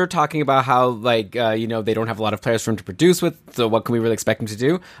 Like, you're talking about how, they don't have a lot of players for him to produce with, so what can we really expect him to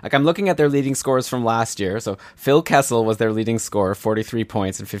do? Like, I'm looking at their leading scorers from last year. So Phil Kessel was their leading scorer, 43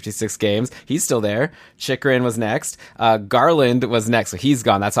 points in 56 games. He's still there. Chychrun was next. Garland was next, so he's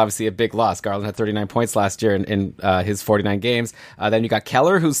gone. That's obviously a big loss. Garland had 39 points last year in his 49 games. Then you got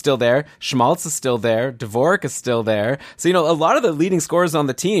Keller, who's still there. Schmaltz is still there. Dvorak is still there. So, a lot of the leading scorers on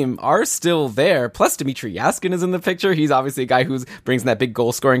the team are still there. Plus, Dmitry Yaskin is in the picture. He's obviously a guy who brings that big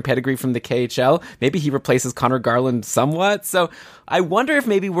goal-scoring pedigree from the KHL. Maybe he replaces Connor Garland somewhat. So I wonder if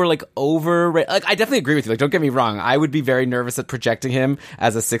maybe we're I definitely agree with you. Like, don't get me wrong. I would be very nervous at projecting him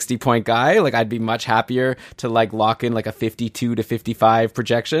as a 60-point guy. Like, I'd be much happier to lock in a 52 to 55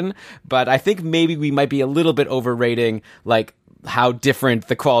 projection. But I think maybe we might be a little bit overrating how different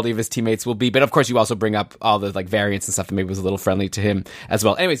the quality of his teammates will be. But of course, you also bring up all the variants and stuff that maybe was a little friendly to him as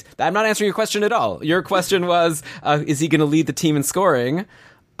well. Anyways, I'm not answering your question at all. Your question was, is he going to lead the team in scoring?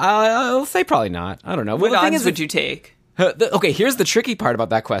 I'll say probably not. I don't know. What odds would you take? Okay, here's the tricky part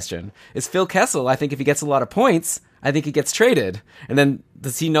about that question. Is Phil Kessel, I think if he gets a lot of points, I think he gets traded. And then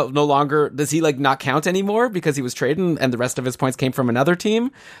does he no longer, does he not count anymore because he was traded and the rest of his points came from another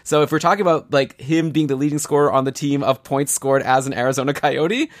team? So if we're talking about him being the leading scorer on the team of points scored as an Arizona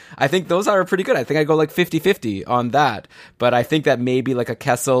Coyote, I think those are pretty good. I think I go 50-50 on that. But I think that maybe a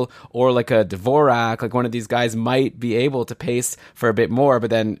Kessel or a Dvorak, one of these guys might be able to pace for a bit more,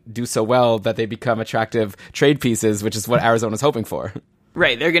 but then do so well that they become attractive trade pieces, which is what Arizona's hoping for.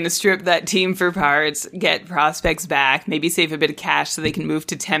 Right, they're going to strip that team for parts, get prospects back, maybe save a bit of cash so they can move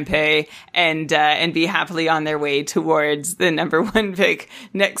to Tempe and be happily on their way towards the number 1 pick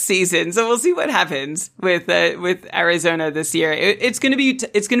next season. So we'll see what happens with Arizona this year. It's going to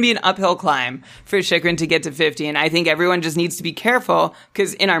be an uphill climb for Chychrun to get to 50, and I think everyone just needs to be careful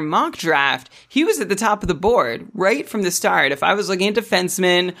because in our mock draft, he was at the top of the board right from the start. If I was looking at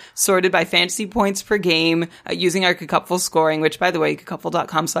defensemen sorted by fantasy points per game using our Cupful scoring, which by the way,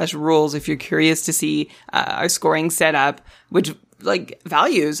 Cupful.com/rules if you're curious to see our scoring setup, which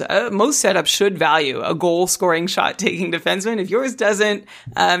values, most setups should value a goal scoring shot taking defenseman. If yours doesn't,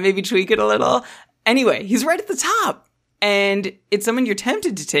 maybe tweak it a little. Anyway, he's right at the top. And it's someone you're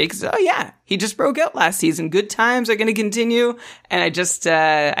tempted to take. So, yeah, he just broke out last season. Good times are going to continue. And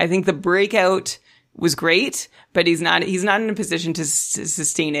I think the breakout was great, but he's not in a position to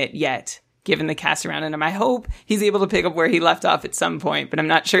sustain it yet, given the cast around him. I hope he's able to pick up where he left off at some point, but I'm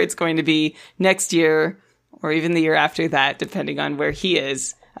not sure it's going to be next year or even the year after that, depending on where he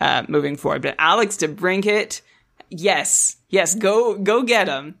is moving forward. But Alex DeBrincat, yes, go get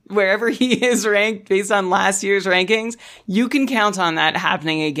him. Wherever he is ranked based on last year's rankings, you can count on that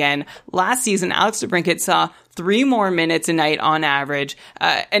happening again. Last season, Alex DeBrincat saw 3 more minutes a night on average.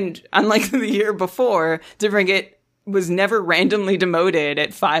 And unlike the year before, DeBrincat was never randomly demoted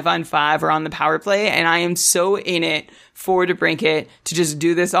at 5-on-5 or on the power play. And I am so in it for DeBrincat to just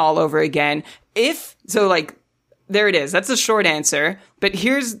do this all over again. There it is. That's a short answer. But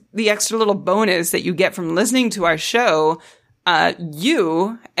here's the extra little bonus that you get from listening to our show.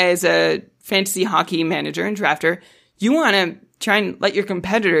 You, as a fantasy hockey manager and drafter, you want to try and let your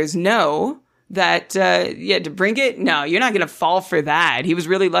competitors know that, DeBrincat, no, you're not going to fall for that. He was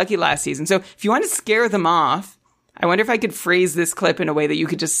really lucky last season. So if you want to scare them off, I wonder if I could phrase this clip in a way that you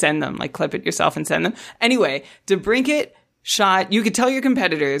could just send them, clip it yourself and send them. Anyway, DeBrincat shot, you could tell your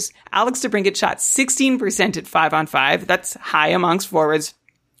competitors, Alex DeBrincat shot 16% at 5-on-5. That's high amongst forwards.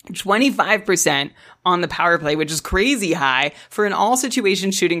 25% on the power play, which is crazy high for an all situation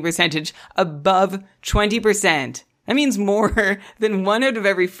shooting percentage above 20%. That means more than 1 out of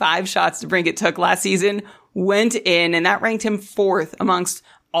every 5 shots DeBrincat took last season went in, and that ranked him 4th amongst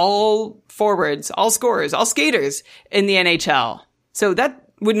all forwards, all scorers, all skaters in the NHL. So that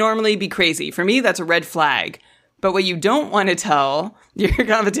would normally be crazy. For me, that's a red flag. But what you don't want to tell your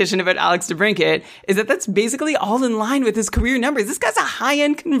competition about Alex DeBrincat is that that's basically all in line with his career numbers. This guy's a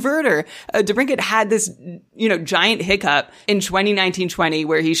high-end converter. DeBrincat had this, giant hiccup in 2019-20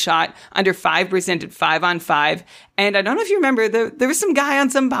 where he shot under 5% at 5-on-5. And I don't know if you remember, there was some guy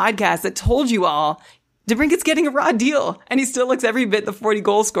on some podcast that told you all DeBrincat's getting a raw deal, and he still looks every bit the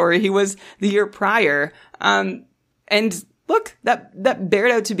 40-goal scorer he was the year prior. And look, that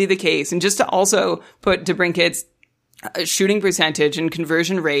bared out to be the case. And just to also put DeBrincat's shooting percentage and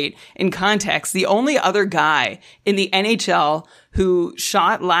conversion rate in context, the only other guy in the NHL who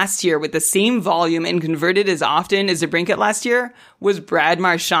shot last year with the same volume and converted as often as DeBrincat last year was Brad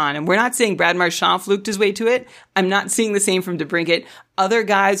Marchand. And we're not saying Brad Marchand fluked his way to it. I'm not seeing the same from DeBrincat. Other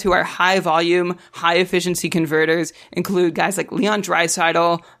guys who are high volume, high efficiency converters include guys like Leon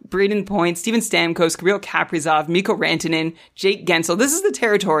Draisaitl, Brayden Point, Steven Stamkos, Kirill Kaprizov, Mikko Rantanen, Jake Gensel. This is the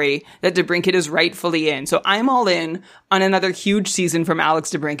territory that DeBrincat is rightfully in. So I'm all in on another huge season from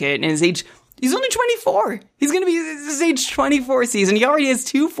Alex DeBrincat and his age. He's only 24. He's going to be his age 24 season. He already has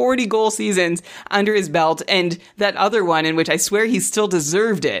 2 40-goal seasons under his belt, and that other one in which I swear he still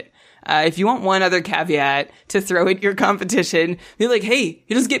deserved it. If you want one other caveat to throw at your competition, be like, hey,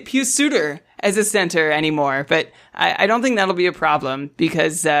 he doesn't get Pius Suter as a center anymore. But I don't think that'll be a problem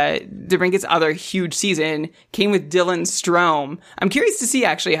because DeBrincat's other huge season came with Dylan Strome. I'm curious to see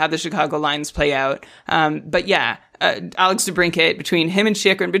actually how the Chicago lines play out. But yeah. Alex DeBrincat, between him and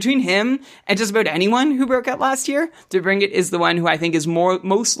Chychrun, between him and just about anyone who broke out last year, DeBrincat is the one who I think is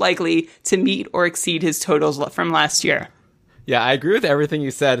most likely to meet or exceed his totals from last year. Yeah, I agree with everything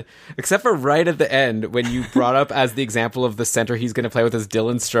you said, except for right at the end when you brought up as the example of the center he's going to play with is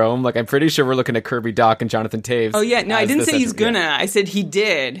Dylan Strome. Like, I'm pretty sure we're looking at Kirby Dach and Jonathan Toews. Oh, yeah. No, I didn't say he's gonna. Yeah. I said he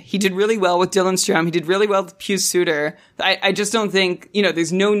did. He did really well with Dylan Strome. He did really well with Pius Suter. I just don't think,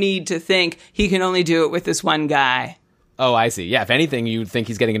 there's no need to think he can only do it with this one guy. Oh, I see. Yeah, if anything, you'd think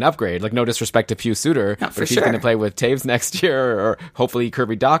he's getting an upgrade. Like, no disrespect to Pius Suter, but if he's going to play with Toews next year, or hopefully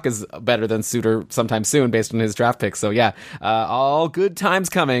Kirby Dach is better than Suter sometime soon based on his draft picks. So yeah, all good times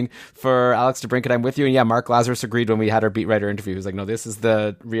coming for Alex DeBrincat. I'm with you. And yeah, Mark Lazarus agreed when we had our beat writer interview. He was like, no, this is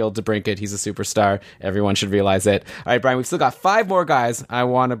the real DeBrincat. He's a superstar. Everyone should realize it. All right, Brian, we've still got 5 more guys I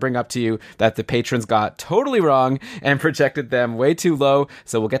want to bring up to you that the patrons got totally wrong and projected them way too low.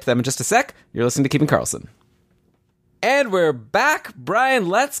 So we'll get to them in just a sec. You're listening to Keeping Karlsson. And we're back. Brian,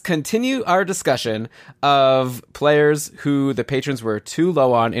 let's continue our discussion of players who the patrons were too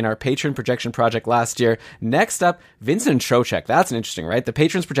low on in our patron projection project last year. Next up, Vincent Trocheck. That's an interesting, right? The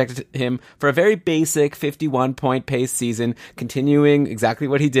patrons projected him for a very basic 51-point pace season, continuing exactly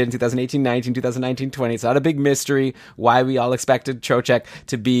what he did in 2018-19, 2019-20. It's not a big mystery why we all expected Trocheck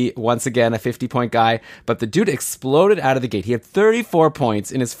to be, once again, a 50-point guy. But the dude exploded out of the gate. He had 34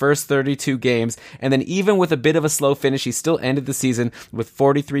 points in his first 32 games, and then even with a bit of a slow finish, he still ended the season with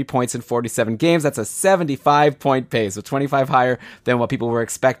 43 points in 47 games. That's a 75-point pace, so 25 higher than what people were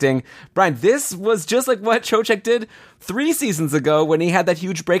expecting. Brian, this was just like what Trocheck did 3 seasons ago when he had that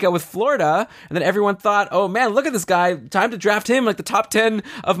huge breakout with Florida, and then everyone thought, oh man, look at this guy, time to draft him like the top 10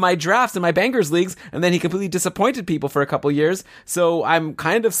 of my drafts in my Bangers leagues, and then he completely disappointed people for a couple years. So I'm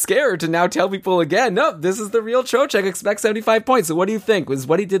kind of scared to now tell people again, no, this is the real Trocheck, expect 75 points. So what do you think? Was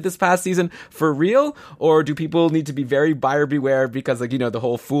what he did this past season for real, or do people need to be very buyer beware because, like, the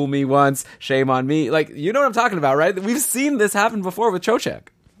whole fool me once, shame on me? Like, you know what I'm talking about, right? We've seen this happen before with Trocheck.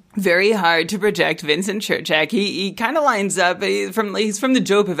 Very hard to project Vincent Trocheck. He kind of lines up, he's from the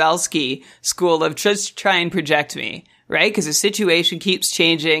Joe Pavelski school of just try and project me, right? Because the situation keeps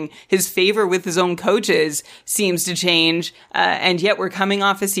changing. His favor with his own coaches seems to change. And yet we're coming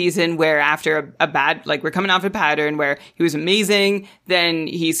off a season where after we're coming off a pattern where he was amazing, then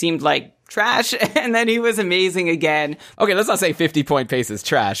he seemed like trash, and then he was amazing again. Okay, let's not say 50-point pace is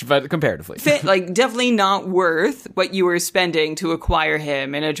trash, but comparatively. Definitely not worth what you were spending to acquire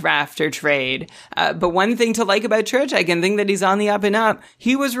him in a draft or trade. But one thing to like about Trocheck, and think that he's on the up and up,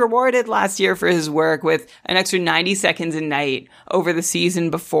 he was rewarded last year for his work with an extra 90 seconds a night over the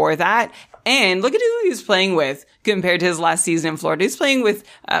season before that. And look at who he was playing with compared to his last season in Florida. He's playing with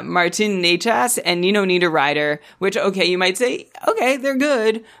Martin Necas and Nino Niederreiter, which, okay, you might say, okay, they're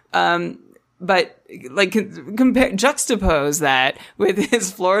good. But juxtapose that with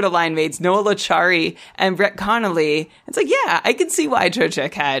his Florida line mates, Noah Lachari and Brett Connolly. It's like, yeah, I can see why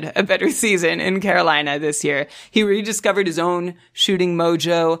Trocheck had a better season in Carolina this year. He rediscovered his own shooting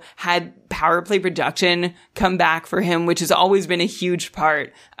mojo, had power play production come back for him, which has always been a huge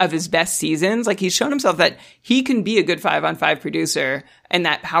part of his best seasons. Like, he's shown himself that he can be a good 5-on-5 producer, and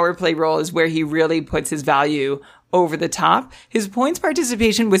that power play role is where he really puts his value over the top. His points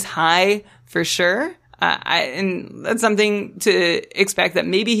participation was high for sure. And that's something to expect, that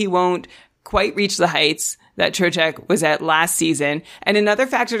maybe he won't quite reach the heights that Trocheck was at last season. And another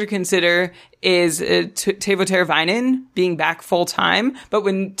factor to consider is Teuvo Teravainen being back full time. But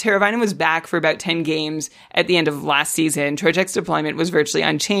when Teravainen was back for about 10 games at the end of last season, Trocheck's deployment was virtually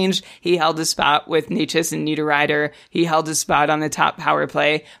unchanged. He held his spot with Necas and Niederreiter. He held his spot on the top power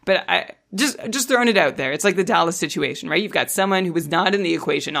play. But just throwing it out there. It's like the Dallas situation, right? You've got someone who was not in the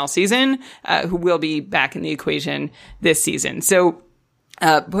equation all season, who will be back in the equation this season. So,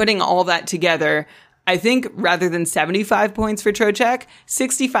 putting all that together, I think rather than 75 points for Trocheck,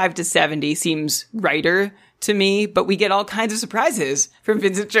 65 to 70 seems righter to me, but we get all kinds of surprises from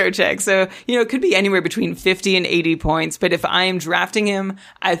Vincent Trocheck. So, it could be anywhere between 50 and 80 points, but if I am drafting him,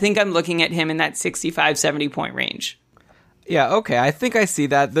 I think I'm looking at him in that 65, 70 point range. Yeah, okay, I think I see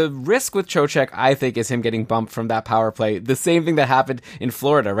that. The risk with Trocheck, I think, is him getting bumped from that power play. The same thing that happened in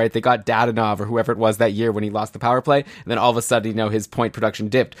Florida, right? They got Dadonov or whoever it was that year when he lost the power play, and then all of a sudden, his point production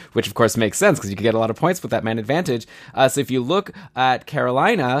dipped, which of course makes sense because you can get a lot of points with that man advantage. So if you look at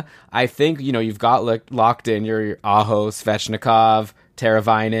Carolina, I think, you've got locked in your Aho, Svechnikov,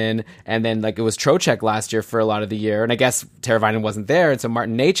 Teravainen, and then it was Trocheck last year for a lot of the year, and I guess Teravainen wasn't there, and so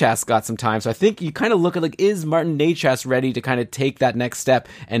Martin Necas got some time. So I think you kind of look at is Martin Necas ready to kind of take that next step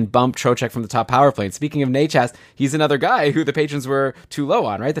and bump Trocheck from the top power play? And speaking of Necas, he's another guy who the patrons were too low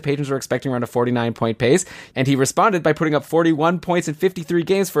on, right? The patrons were expecting around a 49-point pace, and he responded by putting up 41 points in 53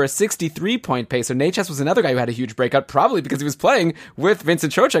 games for a 63-point pace. So Necas was another guy who had a huge breakout, probably because he was playing with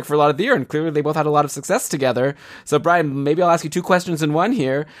Vincent Trocheck for a lot of the year, and clearly they both had a lot of success together. So Brian, maybe I'll ask you two questions in one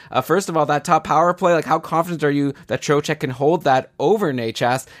here. First of all, that top power play, how confident are you that Trocheck can hold that over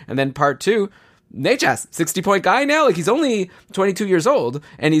Necas? And then part two, Necas, 60-point guy now? He's only 22 years old,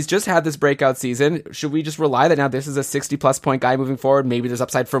 and he's just had this breakout season. Should we just rely that now this is a 60-plus point guy moving forward? Maybe there's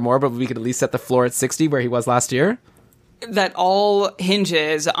upside for more, but we could at least set the floor at 60 where he was last year? That all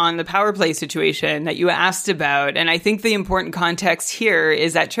hinges on the power play situation that you asked about. And I think the important context here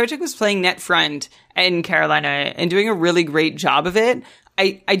is that Trocheck was playing net front in Carolina and doing a really great job of it.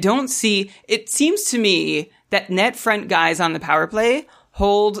 I don't see, it seems to me that net front guys on the power play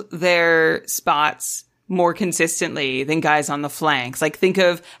hold their spots more consistently than guys on the flanks. Think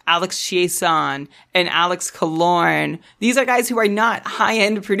of Alex Chiasson and Alex Killorn. These are guys who are not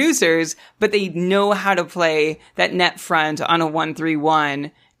high-end producers, but they know how to play that net front on a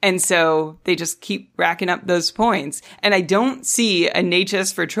 1-3-1. And so they just keep racking up those points. And I don't see a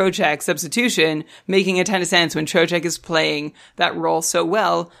Necas for Trocheck substitution making a ton of sense when Trocheck is playing that role so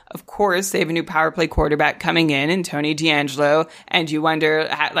well. Of course, they have a new power play quarterback coming in Tony DeAngelo, and you wonder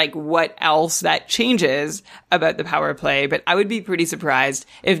what else that changes about the power play. But I would be pretty surprised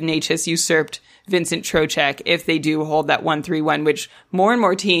if Necas usurped Vincent Trocheck if they do hold that 1-3-1, which more and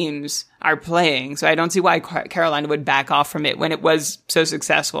more teams are playing. So I don't see why Carolina would back off from it when it was so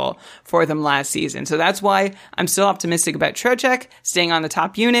successful for them last season. So that's why I'm still optimistic about Trocheck staying on the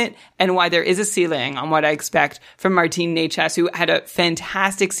top unit, and why there is a ceiling on what I expect from Martin Necas, who had a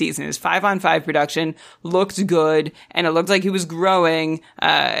fantastic season. His 5-on-5 production looked good, and it looked like he was growing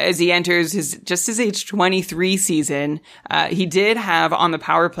as he enters his age 23 season. He did have on the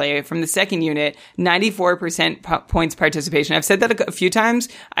power play from the second unit 94% points participation. I've said that a few times.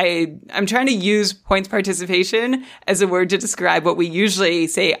 I'm trying to use points participation as a word to describe what we usually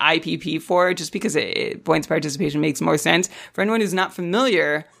say IPP for, just because points participation makes more sense. For anyone who's not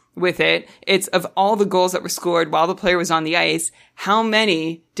familiar with it, it's of all the goals that were scored while the player was on the ice, how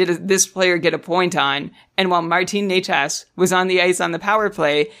many did this player get a point on? And while Martin Necas was on the ice on the power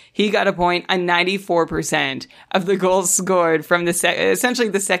play, he got a point on 94% of the goals scored from essentially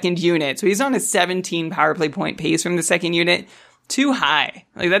the second unit. So he's on a 17 power play point pace from the second unit. Too high.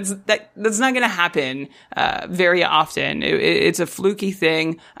 That's not going to happen very often. It's a fluky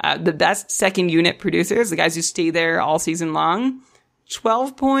thing. The best second unit producers, the guys who stay there all season long,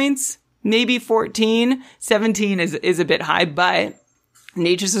 12 points, maybe 14, 17 is a bit high, but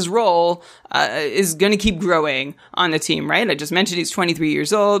Necas' role is going to keep growing on the team, right? I just mentioned he's 23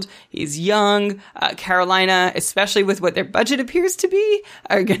 years old. He's young. Carolina, especially with what their budget appears to be,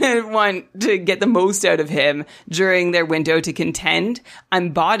 are going to want to get the most out of him during their window to contend. I'm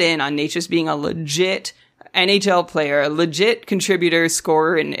bought in on Necas being a legit NHL player, a legit contributor,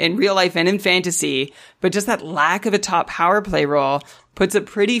 scorer in real life and in fantasy, but just that lack of a top power play role puts a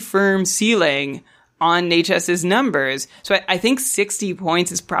pretty firm ceiling on Necas' numbers. So I think 60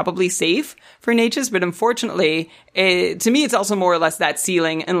 points is probably safe for Necas, but unfortunately, to me, it's also more or less that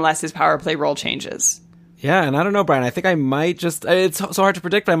ceiling unless his power play role changes. Yeah, and I don't know, Brian. I think I might just... It's so hard to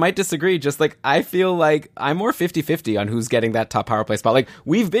predict, but I might disagree. Just, like, I feel like I'm more 50-50 on who's getting that top power play spot. Like,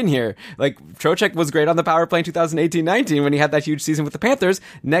 we've been here. Like, Trocheck was great on the power play in 2018-19 when he had that huge season with the Panthers.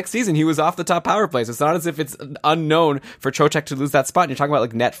 Next season, he was off the top power play. So it's not as if it's unknown for Trocheck to lose that spot. And you're talking about,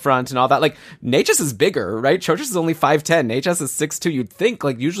 like, net front and all that. Like, Necas is bigger, right? Trocheck is only 5'10". Necas is 6'2". You'd think,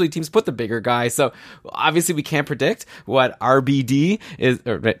 like, usually teams put the bigger guy. So, obviously, we can't predict what RBD is...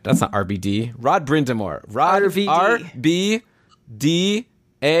 Or, that's not RBD. Rod Brind'Amour. RBDA.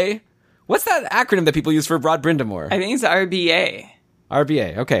 What's that acronym that people use for Rod Brind'Amour? I think it's RBA.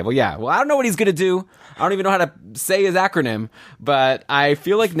 RBA. Okay, well, yeah. Well, I don't know what he's going to do. I don't even know how to say his acronym, but I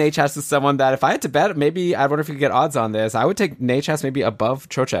feel like Necas is someone that if I had to bet, maybe I wonder if we could get odds on this. I would take Necas maybe above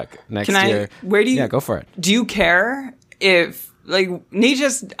Trocheck next year. Yeah, go for it. Do you care if, like,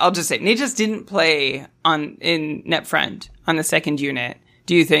 Necas, I'll just say, Necas didn't play in net front on the second unit.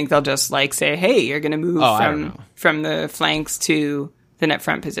 Do you think they'll just, like, say, hey, you're going to move from the flanks to the net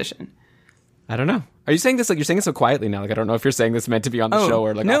front position? I don't know. Are you saying this, like, you're saying it so quietly now? Like, I don't know if you're saying this meant to be on the show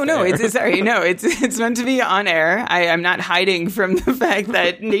or, like, no, it's it's meant to be on air. I'm not hiding from the fact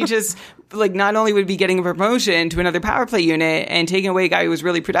that Necas, like, not only would be getting a promotion to another power play unit and taking away a guy who was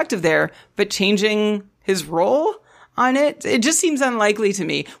really productive there, but changing his role on it. It just seems unlikely to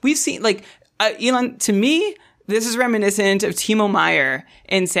me. We've seen, like, Elon, to me, this is reminiscent of Timo Meier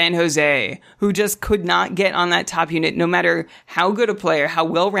in San Jose, who just could not get on that top unit, no matter how good a player, how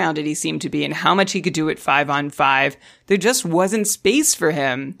well-rounded he seemed to be, and how much he could do at 5-on-5. There just wasn't space for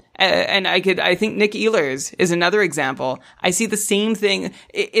him. And I think Nick Ehlers is another example. I see the same thing.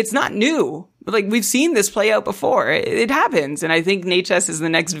 It's not new. Like, we've seen this play out before. It happens. And I think Necas is the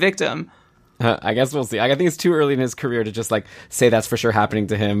next victim. I guess we'll see. I think it's too early in his career to just, like, say that's for sure happening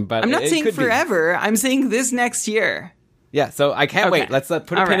to him. But I'm not saying forever. I'm saying this next year. Yeah, so I can't wait. Let's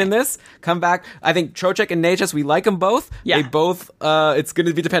put a pin in this. Come back. I think Trocheck and Necas, we like them both. Yeah. They both, it's going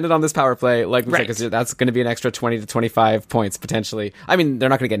to be dependent on this power play. Like we said, because that's going to be an extra 20 to 25 points potentially. I mean, they're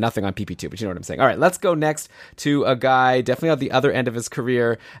not going to get nothing on PP2, but you know what I'm saying. All right, let's go next to a guy definitely on the other end of his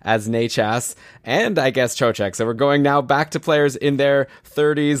career as Necas and I guess Trocheck. So we're going now back to players in their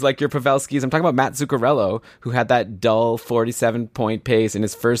 30s, like your Pavelskis. I'm talking about Matt Zuccarello, who had that dull 47-point pace in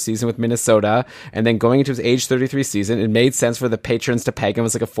his first season with Minnesota, and then going into his age 33 season, it made sense for the patrons to peg him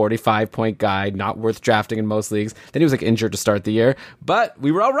as like a 45-point guy, not worth drafting in most leagues. Then he was like injured to start the year, but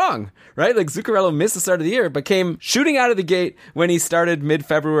we were all wrong, right? Like Zuccarello missed the start of the year, but came shooting out of the gate when he started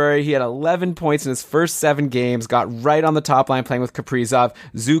mid-February. He had 11 points in his first 7 games, got right on the top line playing with Kaprizov.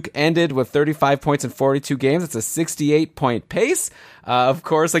 Zook ended with 35 points in 42 games. It's a 68-point pace. Of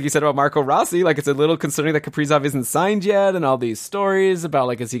course, like you said about Marco Rossi, like it's a little concerning that Kaprizov isn't signed yet and all these stories about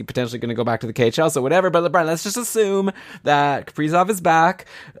like, is he potentially going to go back to the KHL? So whatever, but LeBron, let's just assume that Kaprizov is back.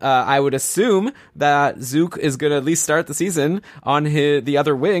 I would assume that Zook is going to at least start the season on the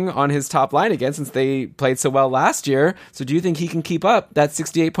other wing on his top line again, since they played so well last year. So do you think he can keep up that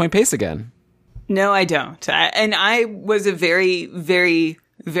 68-point pace again? No, I don't. And I was a very, very,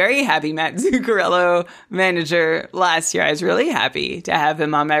 very happy Matt Zuccarello manager last year. I was really happy to have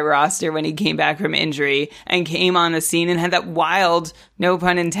him on my roster when he came back from injury and came on the scene and had that wild, no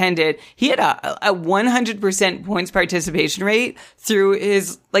pun intended, he had a 100% points participation rate through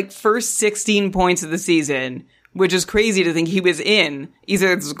his like first 16 points of the season, which is crazy to think he was in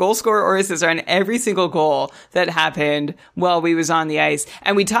either as a goal scorer or assist on every single goal that happened while we was on the ice.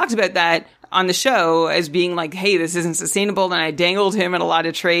 And we talked about that on the show as being like, hey, this isn't sustainable. And I dangled him in a lot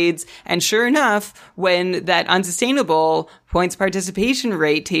of trades. And sure enough, when that unsustainable points participation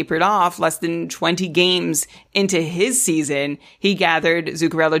rate tapered off less than 20 games into his season, he gathered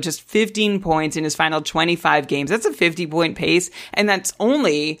Zuccarello just 15 points in his final 25 games. That's a 50-point pace. And that's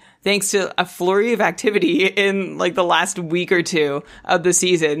only thanks to a flurry of activity in like the last week or two of the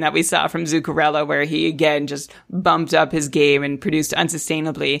season that we saw from Zuccarello, where he again just bumped up his game and produced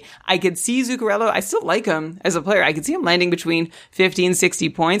unsustainably. I could see Zuccarello, I still like him as a player. I could see him landing between 50 and 60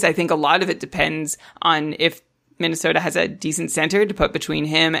 points. I think a lot of it depends on if Minnesota has a decent center to put between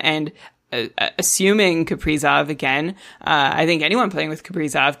him and assuming Kaprizov again. I think anyone playing with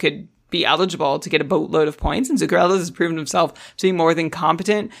Kaprizov could be eligible to get a boatload of points, and Zuccarello has proven himself to be more than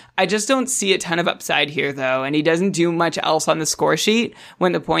competent. I just don't see a ton of upside here, though, and he doesn't do much else on the score sheet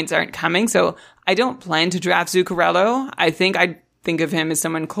when the points aren't coming, so I don't plan to draft Zuccarello. I think I'd think of him as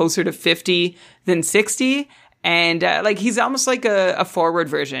someone closer to 50 than 60, and like he's almost like a forward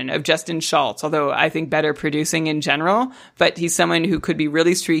version of Justin Schultz, although I think better producing in general, but he's someone who could be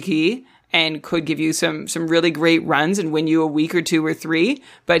really streaky and could give you some really great runs and win you a week or 2 or 3,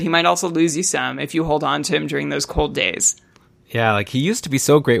 but he might also lose you some if you hold on to him during those cold days. Yeah, like he used to be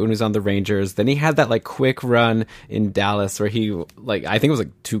so great when he was on the Rangers. Then he had that like quick run in Dallas where he like I think it was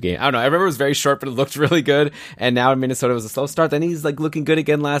like 2 games. I don't know. I remember it was very short, but it looked really good. And now in Minnesota it was a slow start. Then he's like looking good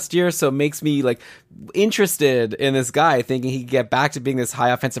again last year. So it makes me like interested in this guy, thinking he could get back to being this high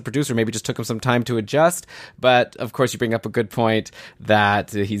offensive producer. Maybe it just took him some time to adjust. But of course, you bring up a good point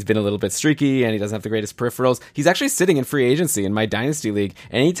that he's been a little bit streaky and he doesn't have the greatest peripherals. He's actually sitting in free agency in my Dynasty League.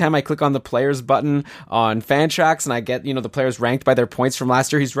 Anytime I click on the players button on Fantrax and I get, the players ranked by their points from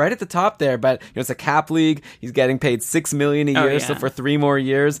last year, he's right at the top there. But it's a cap league. He's getting paid $6 million a year, so for 3 more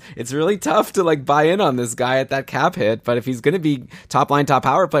years, it's really tough to like buy in on this guy at that cap hit. But if he's going to be top line, top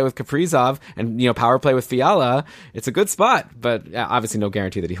power play with Kaprizov and power play with Fiala, it's a good spot. But obviously, no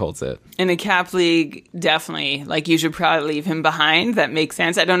guarantee that he holds it. In a cap league, definitely. Like you should probably leave him behind. That makes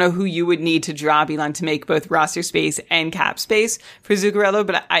sense. I don't know who you would need to drop, Elon, to make both roster space and cap space for Zuccarello,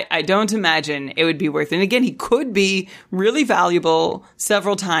 but I don't imagine it would be worth it. And again, he could be really valuable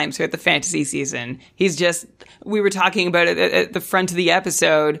several times throughout the fantasy season. We were talking about it at the front of the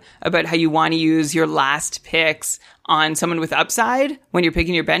episode about how you want to use your last picks on someone with upside when you're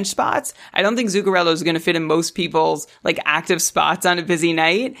picking your bench spots. I don't think Zuccarello is going to fit in most people's like active spots on a busy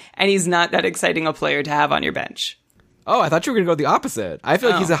night, and he's not that exciting a player to have on your bench. Oh, I thought you were going to go the opposite. I feel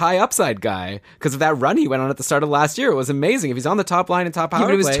like he's a high upside guy because of that run he went on at the start of last year. It was amazing. If he's on the top line and top power play.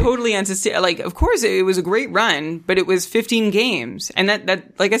 But it was totally unsustainable. Like, of course, it was a great run, but it was 15 games. And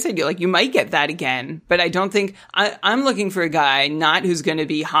that like I said, you might get that again. But I don't think... I'm looking for a guy not who's going to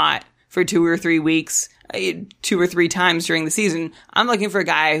be hot for 2 or 3 weeks, 2 or 3 times during the season. I'm looking for a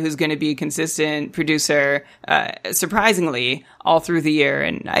guy who's going to be a consistent producer, surprisingly, all through the year.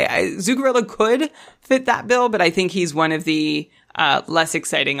 And Zuccarello could fit that bill, but I think he's one of the less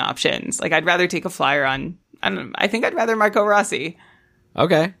exciting options. Like, I'd rather take a flyer on... I think I'd rather Marco Rossi.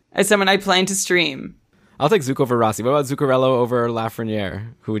 Okay. As someone I plan to stream. I'll take Zuc over Rossi. What about Zuccarello over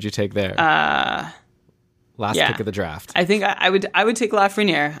Lafreniere? Who would you take there? Last pick of the draft. I think I would take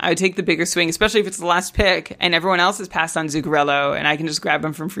Lafreniere. I would take the bigger swing, especially if it's the last pick and everyone else has passed on Zuccarello and I can just grab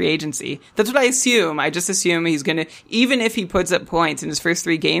him from free agency. That's what I assume. I just assume he's going to, even if he puts up points in his first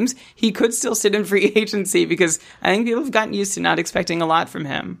 3 games, he could still sit in free agency because I think people have gotten used to not expecting a lot from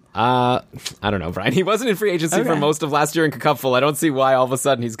him. I don't know, Brian. He wasn't in free agency for most of last year in Cupful. I don't see why all of a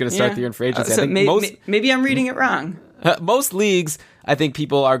sudden he's going to start the year in free agency. So maybe I'm reading it wrong. Most leagues, I think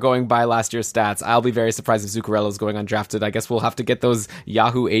people are going by last year's stats. I'll be very surprised if Zuccarello is going undrafted. I guess we'll have to get those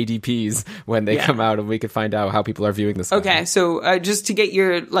Yahoo ADPs when they come out and we can find out how people are viewing this guy. Okay, so just to get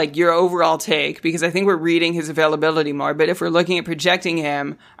your overall take, because I think we're reading his availability more, but if we're looking at projecting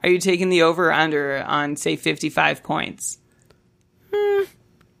him, are you taking the over or under on, say, 55 points?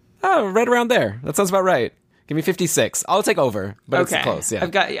 Oh, right around there. That sounds about right. Give me 56. I'll take over, but it's close. Yeah,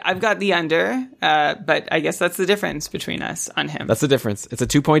 I've got the under, but I guess that's the difference between us on him. That's the difference. It's a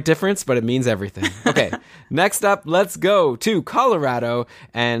 2-point difference, but it means everything. Okay, next up, let's go to Colorado,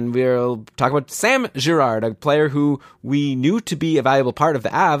 and we'll talk about Sam Girard, a player who we knew to be a valuable part of the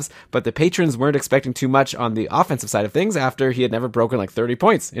Avs, but the patrons weren't expecting too much on the offensive side of things after he had never broken like 30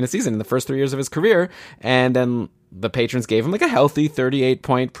 points in a season in the first 3 years of his career, and then the patrons gave him like a healthy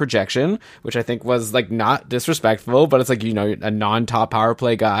 38-point projection, which I think was like not disrespectful, but it's like, a non-top power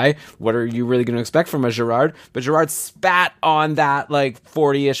play guy. What are you really going to expect from a Girard? But Girard spat on that like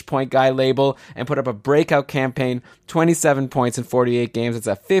 40-ish point guy label and put up a breakout campaign, 27 points in 48 games. It's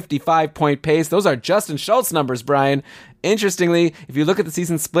a 55-point pace. Those are Justin Schultz numbers, Brian. Interestingly, if you look at the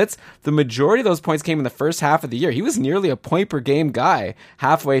season splits, the majority of those points came in the first half of the year. He was nearly a point-per-game guy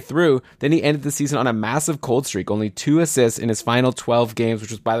halfway through. Then he ended the season on a massive cold streak, only 2 assists in his final 12 games,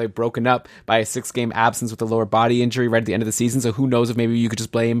 which was, by the way, broken up by a 6-game absence with a lower body injury right at the end of the season. So who knows if maybe you could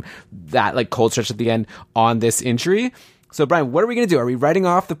just blame that like cold stretch at the end on this injury. So, Brian, what are we going to do? Are we writing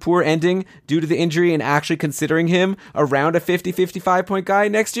off the poor ending due to the injury and actually considering him around a 55-point guy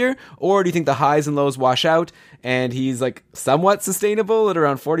next year? Or do you think the highs and lows wash out and he's like somewhat sustainable at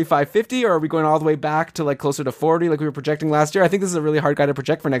around 45-50? Or are we going all the way back to like closer to 40 like we were projecting last year? I think this is a really hard guy to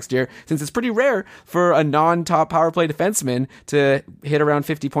project for next year since it's pretty rare for a non-top power play defenseman to hit around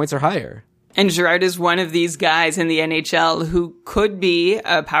 50 points or higher. And Girard is one of these guys in the NHL who could be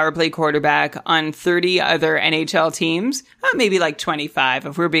a power play quarterback on 30 other NHL teams, maybe like 25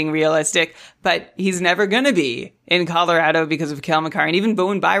 if we're being realistic, but he's never going to be in Colorado because of Cale Makar. And even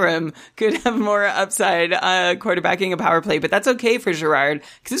Bowen Byram could have more upside quarterbacking a power play, but that's okay for Girard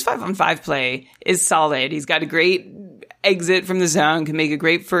because his 5-on-5 play is solid. He's got a great exit from the zone, can make a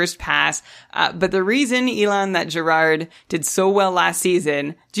great first pass. But the reason, Elon, that Girard did so well last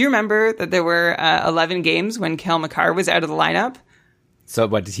season, do you remember that there were 11 games when Cale Makar was out of the lineup? So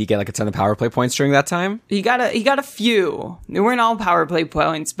what, did he get like a ton of power play points during that time? He got a few. They weren't all power play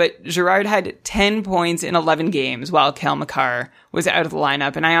points, but Girard had 10 points in 11 games while Cale Makar was out of the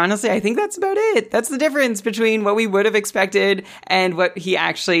lineup. And I think that's about it. That's the difference between what we would have expected and what he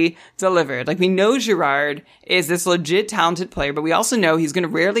actually delivered. Like, we know Girard is this legit talented player, but we also know he's going to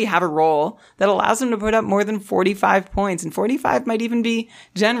rarely have a role that allows him to put up more than 45 points. And 45 might even be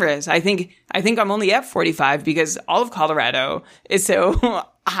generous. I think I'm only at 45 because all of Colorado is so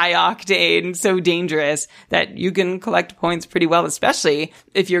high octane, so dangerous that you can collect points pretty well, especially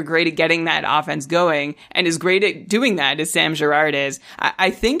if you're great at getting that offense going, and as great at doing that as Sam Girard is.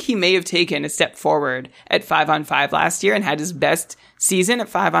 I think he may have taken a step forward at 5-on-5 last year and had his best season at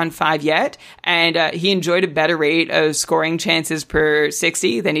 5-on-5 yet, and he enjoyed a better rate of scoring chances per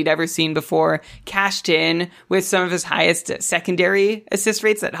 60 than he'd ever seen before, cashed in with some of his highest secondary assist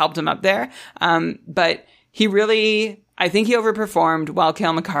rates that helped him up there. But he really, I think he overperformed while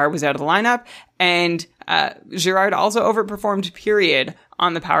Cale Makar was out of the lineup, and Girard also overperformed, period,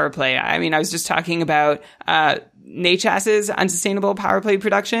 on the power play. I mean, I was just talking about Necas's unsustainable power play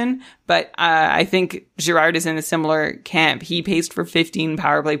production, but I think Girard is in a similar camp. He paced for 15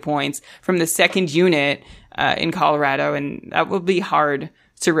 power play points from the second unit in Colorado, and that will be hard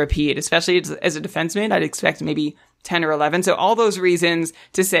to repeat, especially as a defenseman. I'd expect maybe 10 or 11. So all those reasons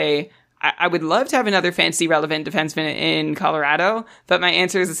to say I would love to have another fantasy relevant defenseman in Colorado, but my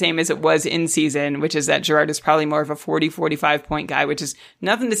answer is the same as it was in season, which is that Girard is probably more of a 40-45 point guy, which is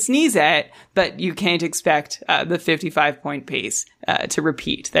nothing to sneeze at, but you can't expect the 55 point pace to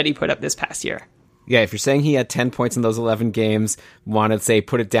repeat that he put up this past year. Yeah, if you're saying he had 10 points in those 11 games, want to say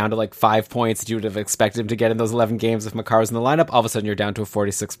put it down to like 5 points that you would have expected him to get in those 11 games if Makar was in the lineup, all of a sudden you're down to a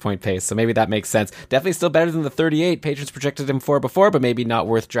 46-point pace. So maybe that makes sense. Definitely still better than the 38 Patriots projected him for before, but maybe not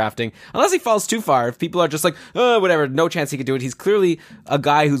worth drafting. Unless he falls too far. If people are just like, oh, whatever, no chance he could do it. He's clearly a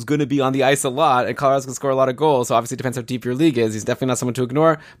guy who's going to be on the ice a lot, and Colorado's going to score a lot of goals. So obviously it depends how deep your league is. He's definitely not someone to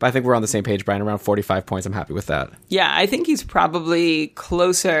ignore, but I think we're on the same page, Brian. Around 45 points, I'm happy with that. Yeah, I think he's probably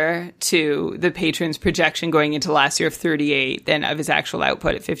closer to the Patrons' projection going into last year of 38 than of his actual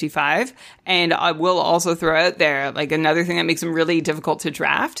output at 55. And I will also throw out there, like, another thing that makes him really difficult to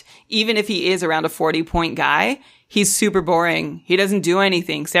draft, even if he is around a 40-point guy, he's super boring. He doesn't do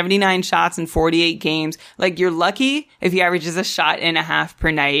anything. 79 shots in 48 games. Like, you're lucky if he averages a shot and a half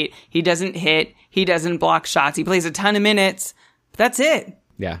per night. He doesn't hit. He doesn't block shots. He plays a ton of minutes. But that's it.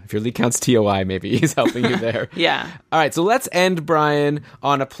 Yeah, if your league counts TOI, maybe he's helping you there. Yeah. All right, so let's end, Brian,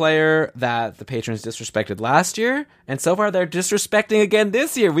 on a player that the Patrons disrespected last year, and so far they're disrespecting again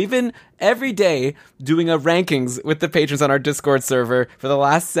this year. We've been every day doing a rankings with the patrons on our Discord server for the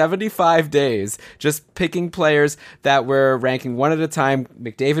last 75 days, just picking players that we're ranking one at a time.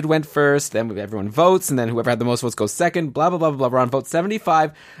 McDavid went first, then everyone votes, and then whoever had the most votes goes second, blah, blah, blah, blah. We're on vote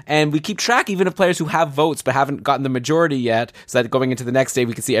 75, and we keep track even of players who have votes but haven't gotten the majority yet, so that going into the next day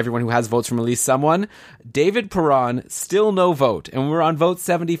we can see everyone who has votes from at least someone. David Perron, still no vote, and we're on vote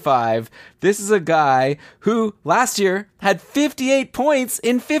 75. This is a guy who last year had 58 points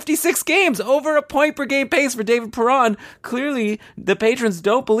in 56 games, over a point per game pace for David Perron. Clearly, the patrons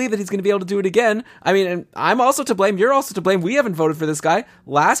don't believe that he's going to be able to do it again. I mean, and I'm also to blame. You're also to blame. We haven't voted for this guy.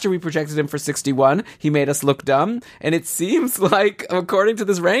 Last year, we projected him for 61. He made us look dumb. And it seems like, according to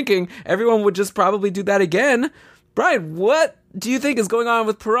this ranking, everyone would just probably do that again. Brian, what do you think is going on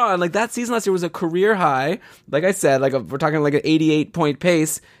with Perron? Like, that season last year was a career high. Like I said, we're talking like an 88-point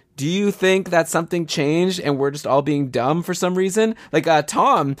pace. Do you think that something changed and we're just all being dumb for some reason? Like,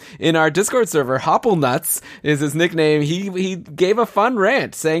 Tom in our Discord server, Hopplenuts is his nickname. He gave a fun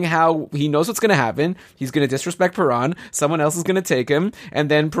rant saying how he knows what's going to happen. He's going to disrespect Perron. Someone else is going to take him. And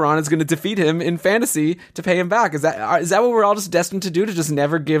then Perron is going to defeat him in fantasy to pay him back. Is that what we're all just destined to do? To just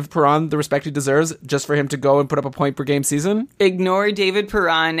never give Perron the respect he deserves just for him to go and put up a point per game season? Ignore David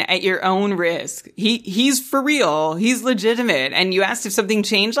Perron at your own risk. He's for real. He's legitimate. And you asked if something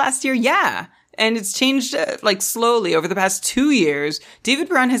changed last year? Yeah. And it's changed slowly over the past 2 years. David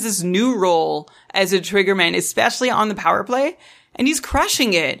Perron has this new role as a triggerman, especially on the power play, and he's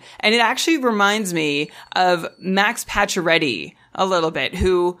crushing it. And it actually reminds me of Max Pacioretty a little bit,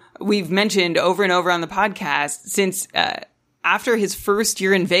 who we've mentioned over and over on the podcast since after his first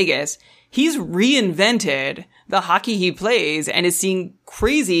year in Vegas. He's reinvented the hockey he plays and is seeing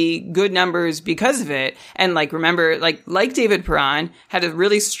crazy good numbers because of it. And like, remember, like David Perron had a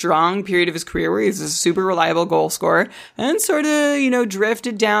really strong period of his career where he was a super reliable goal scorer and sort of,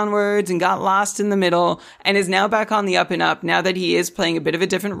 drifted downwards and got lost in the middle and is now back on the up and up now that he is playing a bit of a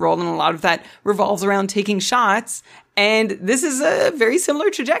different role, and a lot of that revolves around taking shots. And this is a very similar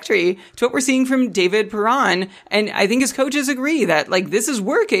trajectory to what we're seeing from David Perron. And I think his coaches agree that, like, this is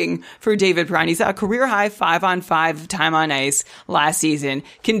working for David Perron. He's at a career-high 5-on-5 time on ice last season.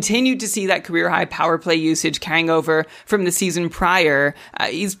 Continued to see that career-high power play usage carrying over from the season prior.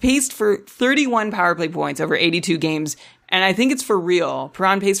 He's paced for 31 power play points over 82 games. And I think it's for real.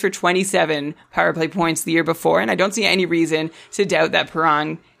 Perron paced for 27 power play points the year before. And I don't see any reason to doubt that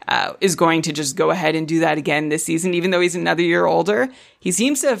Perron is going to just go ahead and do that again this season, even though he's another year older. He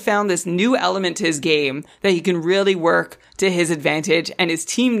seems to have found this new element to his game that he can really work to his advantage, and his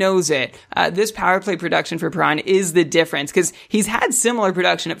team knows it. This power play production for Perron is the difference, because he's had similar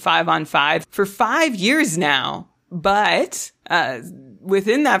production at 5-on-5 for 5 years now. But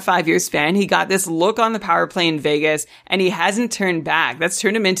within that 5-year span, he got this look on the power play in Vegas, and he hasn't turned back. That's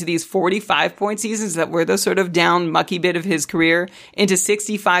turned him into these 45-point seasons that were the sort of down mucky bit of his career into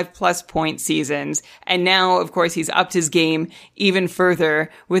 65-plus point seasons. And now, of course, he's upped his game even further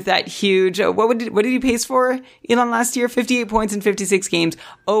with that huge, what did he pace for, Elon, last year? 58 points in 56 games,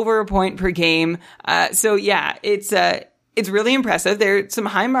 over a point per game. So yeah, it's really impressive. There are some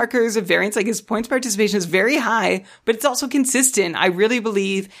high markers of variance, like his points participation is very high, but it's also consistent. I really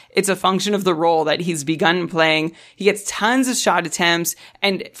believe it's a function of the role that he's begun playing. He gets tons of shot attempts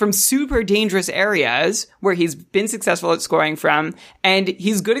and from super dangerous areas where he's been successful at scoring from, and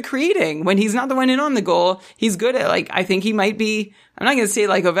he's good at creating. When he's not the one in on the goal, he's good at, like, I think he might be, I'm not going to say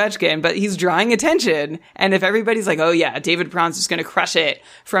like Ovechkin, but he's drawing attention. And if everybody's like, oh yeah, David Perron's just going to crush it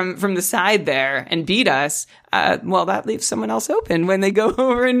from the side there and beat us, well, that leaves someone else open when they go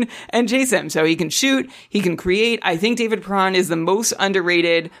over and chase him. So he can shoot, he can create. I think David Perron is the most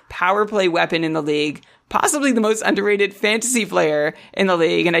underrated power play weapon in the league, possibly the most underrated fantasy player in the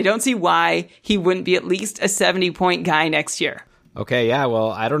league. And I don't see why he wouldn't be at least a 70-point guy next year. Okay, yeah,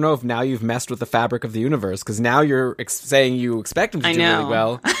 well, I don't know if now you've messed with the fabric of the universe, because now you're saying you expect him to do really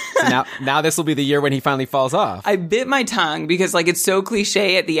well. So now this will be the year when he finally falls off. I bit my tongue because, like, it's so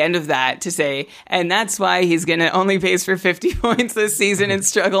cliche at the end of that to say, and that's why he's going to only pace for 50 points this season and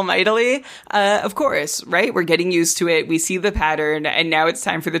struggle mightily. Of course, right? We're getting used to it. We see the pattern, and now it's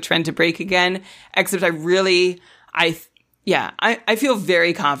time for the trend to break again. Except I feel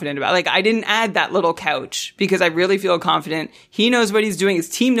very confident about it. Like, I didn't add that little couch because I really feel confident. He knows what he's doing. His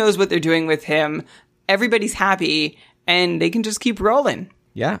team knows what they're doing with him. Everybody's happy, and they can just keep rolling.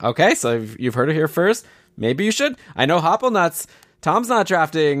 Yeah, okay, so you've heard it here first. Maybe you should. I know Hopplenuts, Tom's not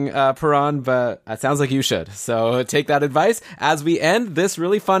drafting Perron, but it sounds like you should. So take that advice. As we end this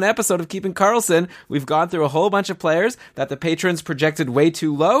really fun episode of Keeping Karlsson, we've gone through a whole bunch of players that the patrons projected way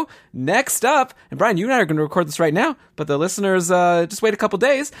too low. Next up, and Brian, you and I are going to record this right now, but the listeners, just wait a couple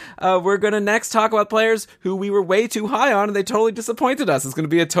days. We're going to next talk about players who we were way too high on and they totally disappointed us. It's going to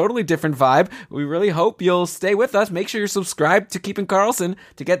be a totally different vibe. We really hope you'll stay with us. Make sure you're subscribed to Keeping Karlsson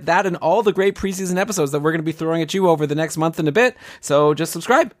to get that and all the great preseason episodes that we're going to be throwing at you over the next month and a bit. So just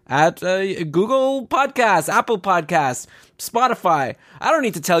subscribe at Google Podcasts, Apple Podcasts, Spotify. I don't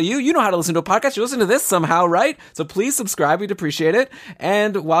need to tell you. You know how to listen to a podcast. You listen to this somehow, right? So please subscribe. We'd appreciate it.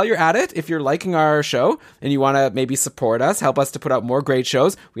 And while you're at it, if you're liking our show and you want to maybe support us, help us to put out more great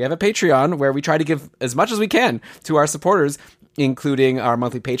shows, we have a Patreon where we try to give as much as we can to our supporters, including our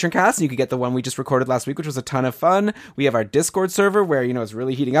monthly patron cast. You could get the one we just recorded last week, which was a ton of fun. We have our Discord server where, it's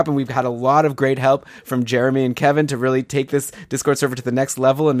really heating up, and we've had a lot of great help from Jeremy and Kevin to really take this Discord server to the next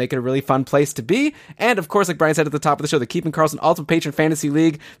level and make it a really fun place to be. And of course, like Brian said at the top of the show, the Keeping Karlsson Ultimate Patron Fantasy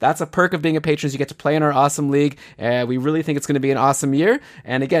League. That's a perk of being a patron, is you get to play in our awesome league. We really think it's going to be an awesome year.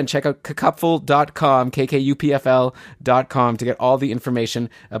 And again, check out kakupful.com, KKUPFL.com to get all the information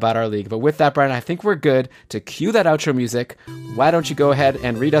about our league. But with that, Brian, I think we're good to cue that outro music. Why don't you go ahead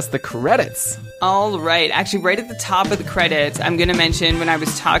and read us the credits? All right. Actually, right at the top of the credits, I'm going to mention when I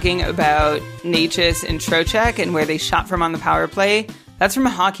was talking about Necas and Trocheck and where they shot from on the power play, that's from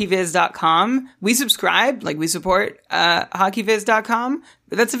hockeyviz.com. We subscribe, we support hockeyviz.com.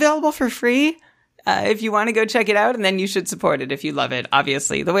 That's available for free. If you want to go check it out, and then you should support it if you love it,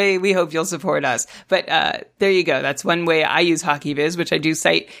 obviously, the way we hope you'll support us. But there you go. That's one way I use HockeyViz, which I do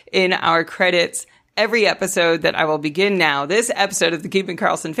cite in our credits every episode that I will begin now. This episode of the Keeping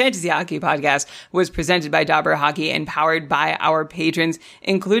Karlsson Fantasy Hockey Podcast was presented by Dobber Hockey and powered by our patrons,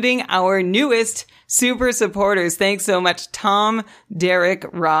 including our newest super supporters. Thanks so much, Tom, Derek,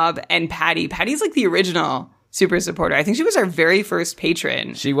 Rob, and Patty. Patty's like the original super supporter. I think she was our very first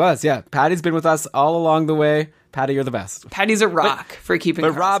patron. She was, yeah. Patty's been with us all along the way. Patty, you're the best. Patty's a rock for keeping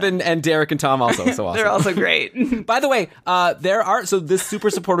But Robin and Derek and Tom also so awesome. They're also great. By the way, so this super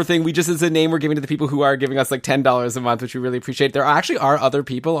supporter thing, we just, as a name we're giving to the people who are giving us like $10 a month, which we really appreciate. There actually are other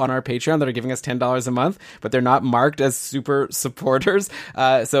people on our Patreon that are giving us $10 a month, but they're not marked as super supporters.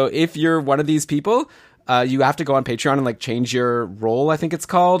 So if you're one of these people, you have to go on Patreon and like change your role, I think it's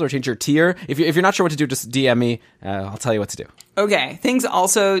called, or change your tier. If you're not sure what to do, just DM me. I'll tell you what to do. Okay. Thanks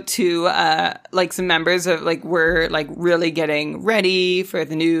also to like some members of like we're like really getting ready for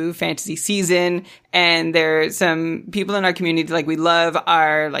the new fantasy season, and there's some people in our community like we love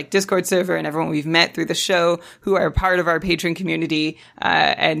our like Discord server and everyone we've met through the show who are part of our patron community,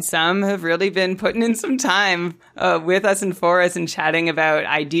 and some have really been putting in some time with us and for us and chatting about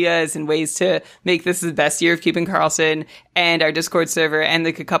ideas and ways to make this the best year of Keeping Karlsson and our Discord server and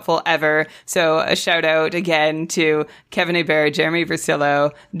the couple ever. So a shout out again to Kevin Hebert, Jeremy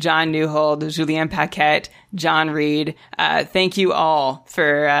Versillo, John Newhold, Julien Paquette, John Reed. Thank you all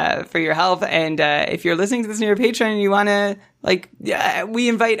for your help. And if you're listening to this on your Patreon and you want to, we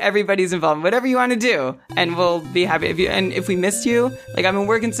invite everybody's involvement, whatever you want to do, and we'll be happy. If we missed you, like I've been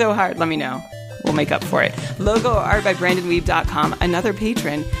working so hard, let me know. We'll make up for it. Logo art by BrandonWeave.com, another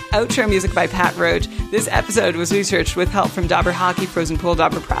patron. Outro music by Pat Roach. This episode was researched with help from Dobber Hockey, Frozen Pool,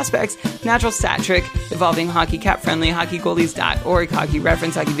 Dobber Prospects, Natural Stat Trick, Evolving Hockey, Cap Friendly, HockeyGoalies.org, Hockey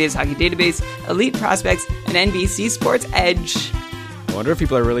Reference, Hockey Viz, Hockey Database, Elite Prospects, and NBC Sports Edge. I wonder if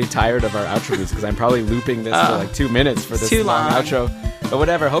people are really tired of our outro music because I'm probably looping this for like 2 minutes for this long outro. But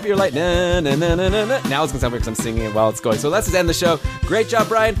whatever. Hope you're like, na na na na na. Now it's going to sound weird because I'm singing it while it's going. So let's just end the show. Great job,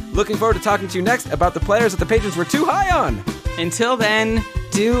 Brian. Looking forward to talking to you next about the players that the patrons were too high on. Until then,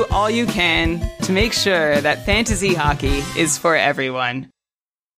 do all you can to make sure that fantasy hockey is for everyone.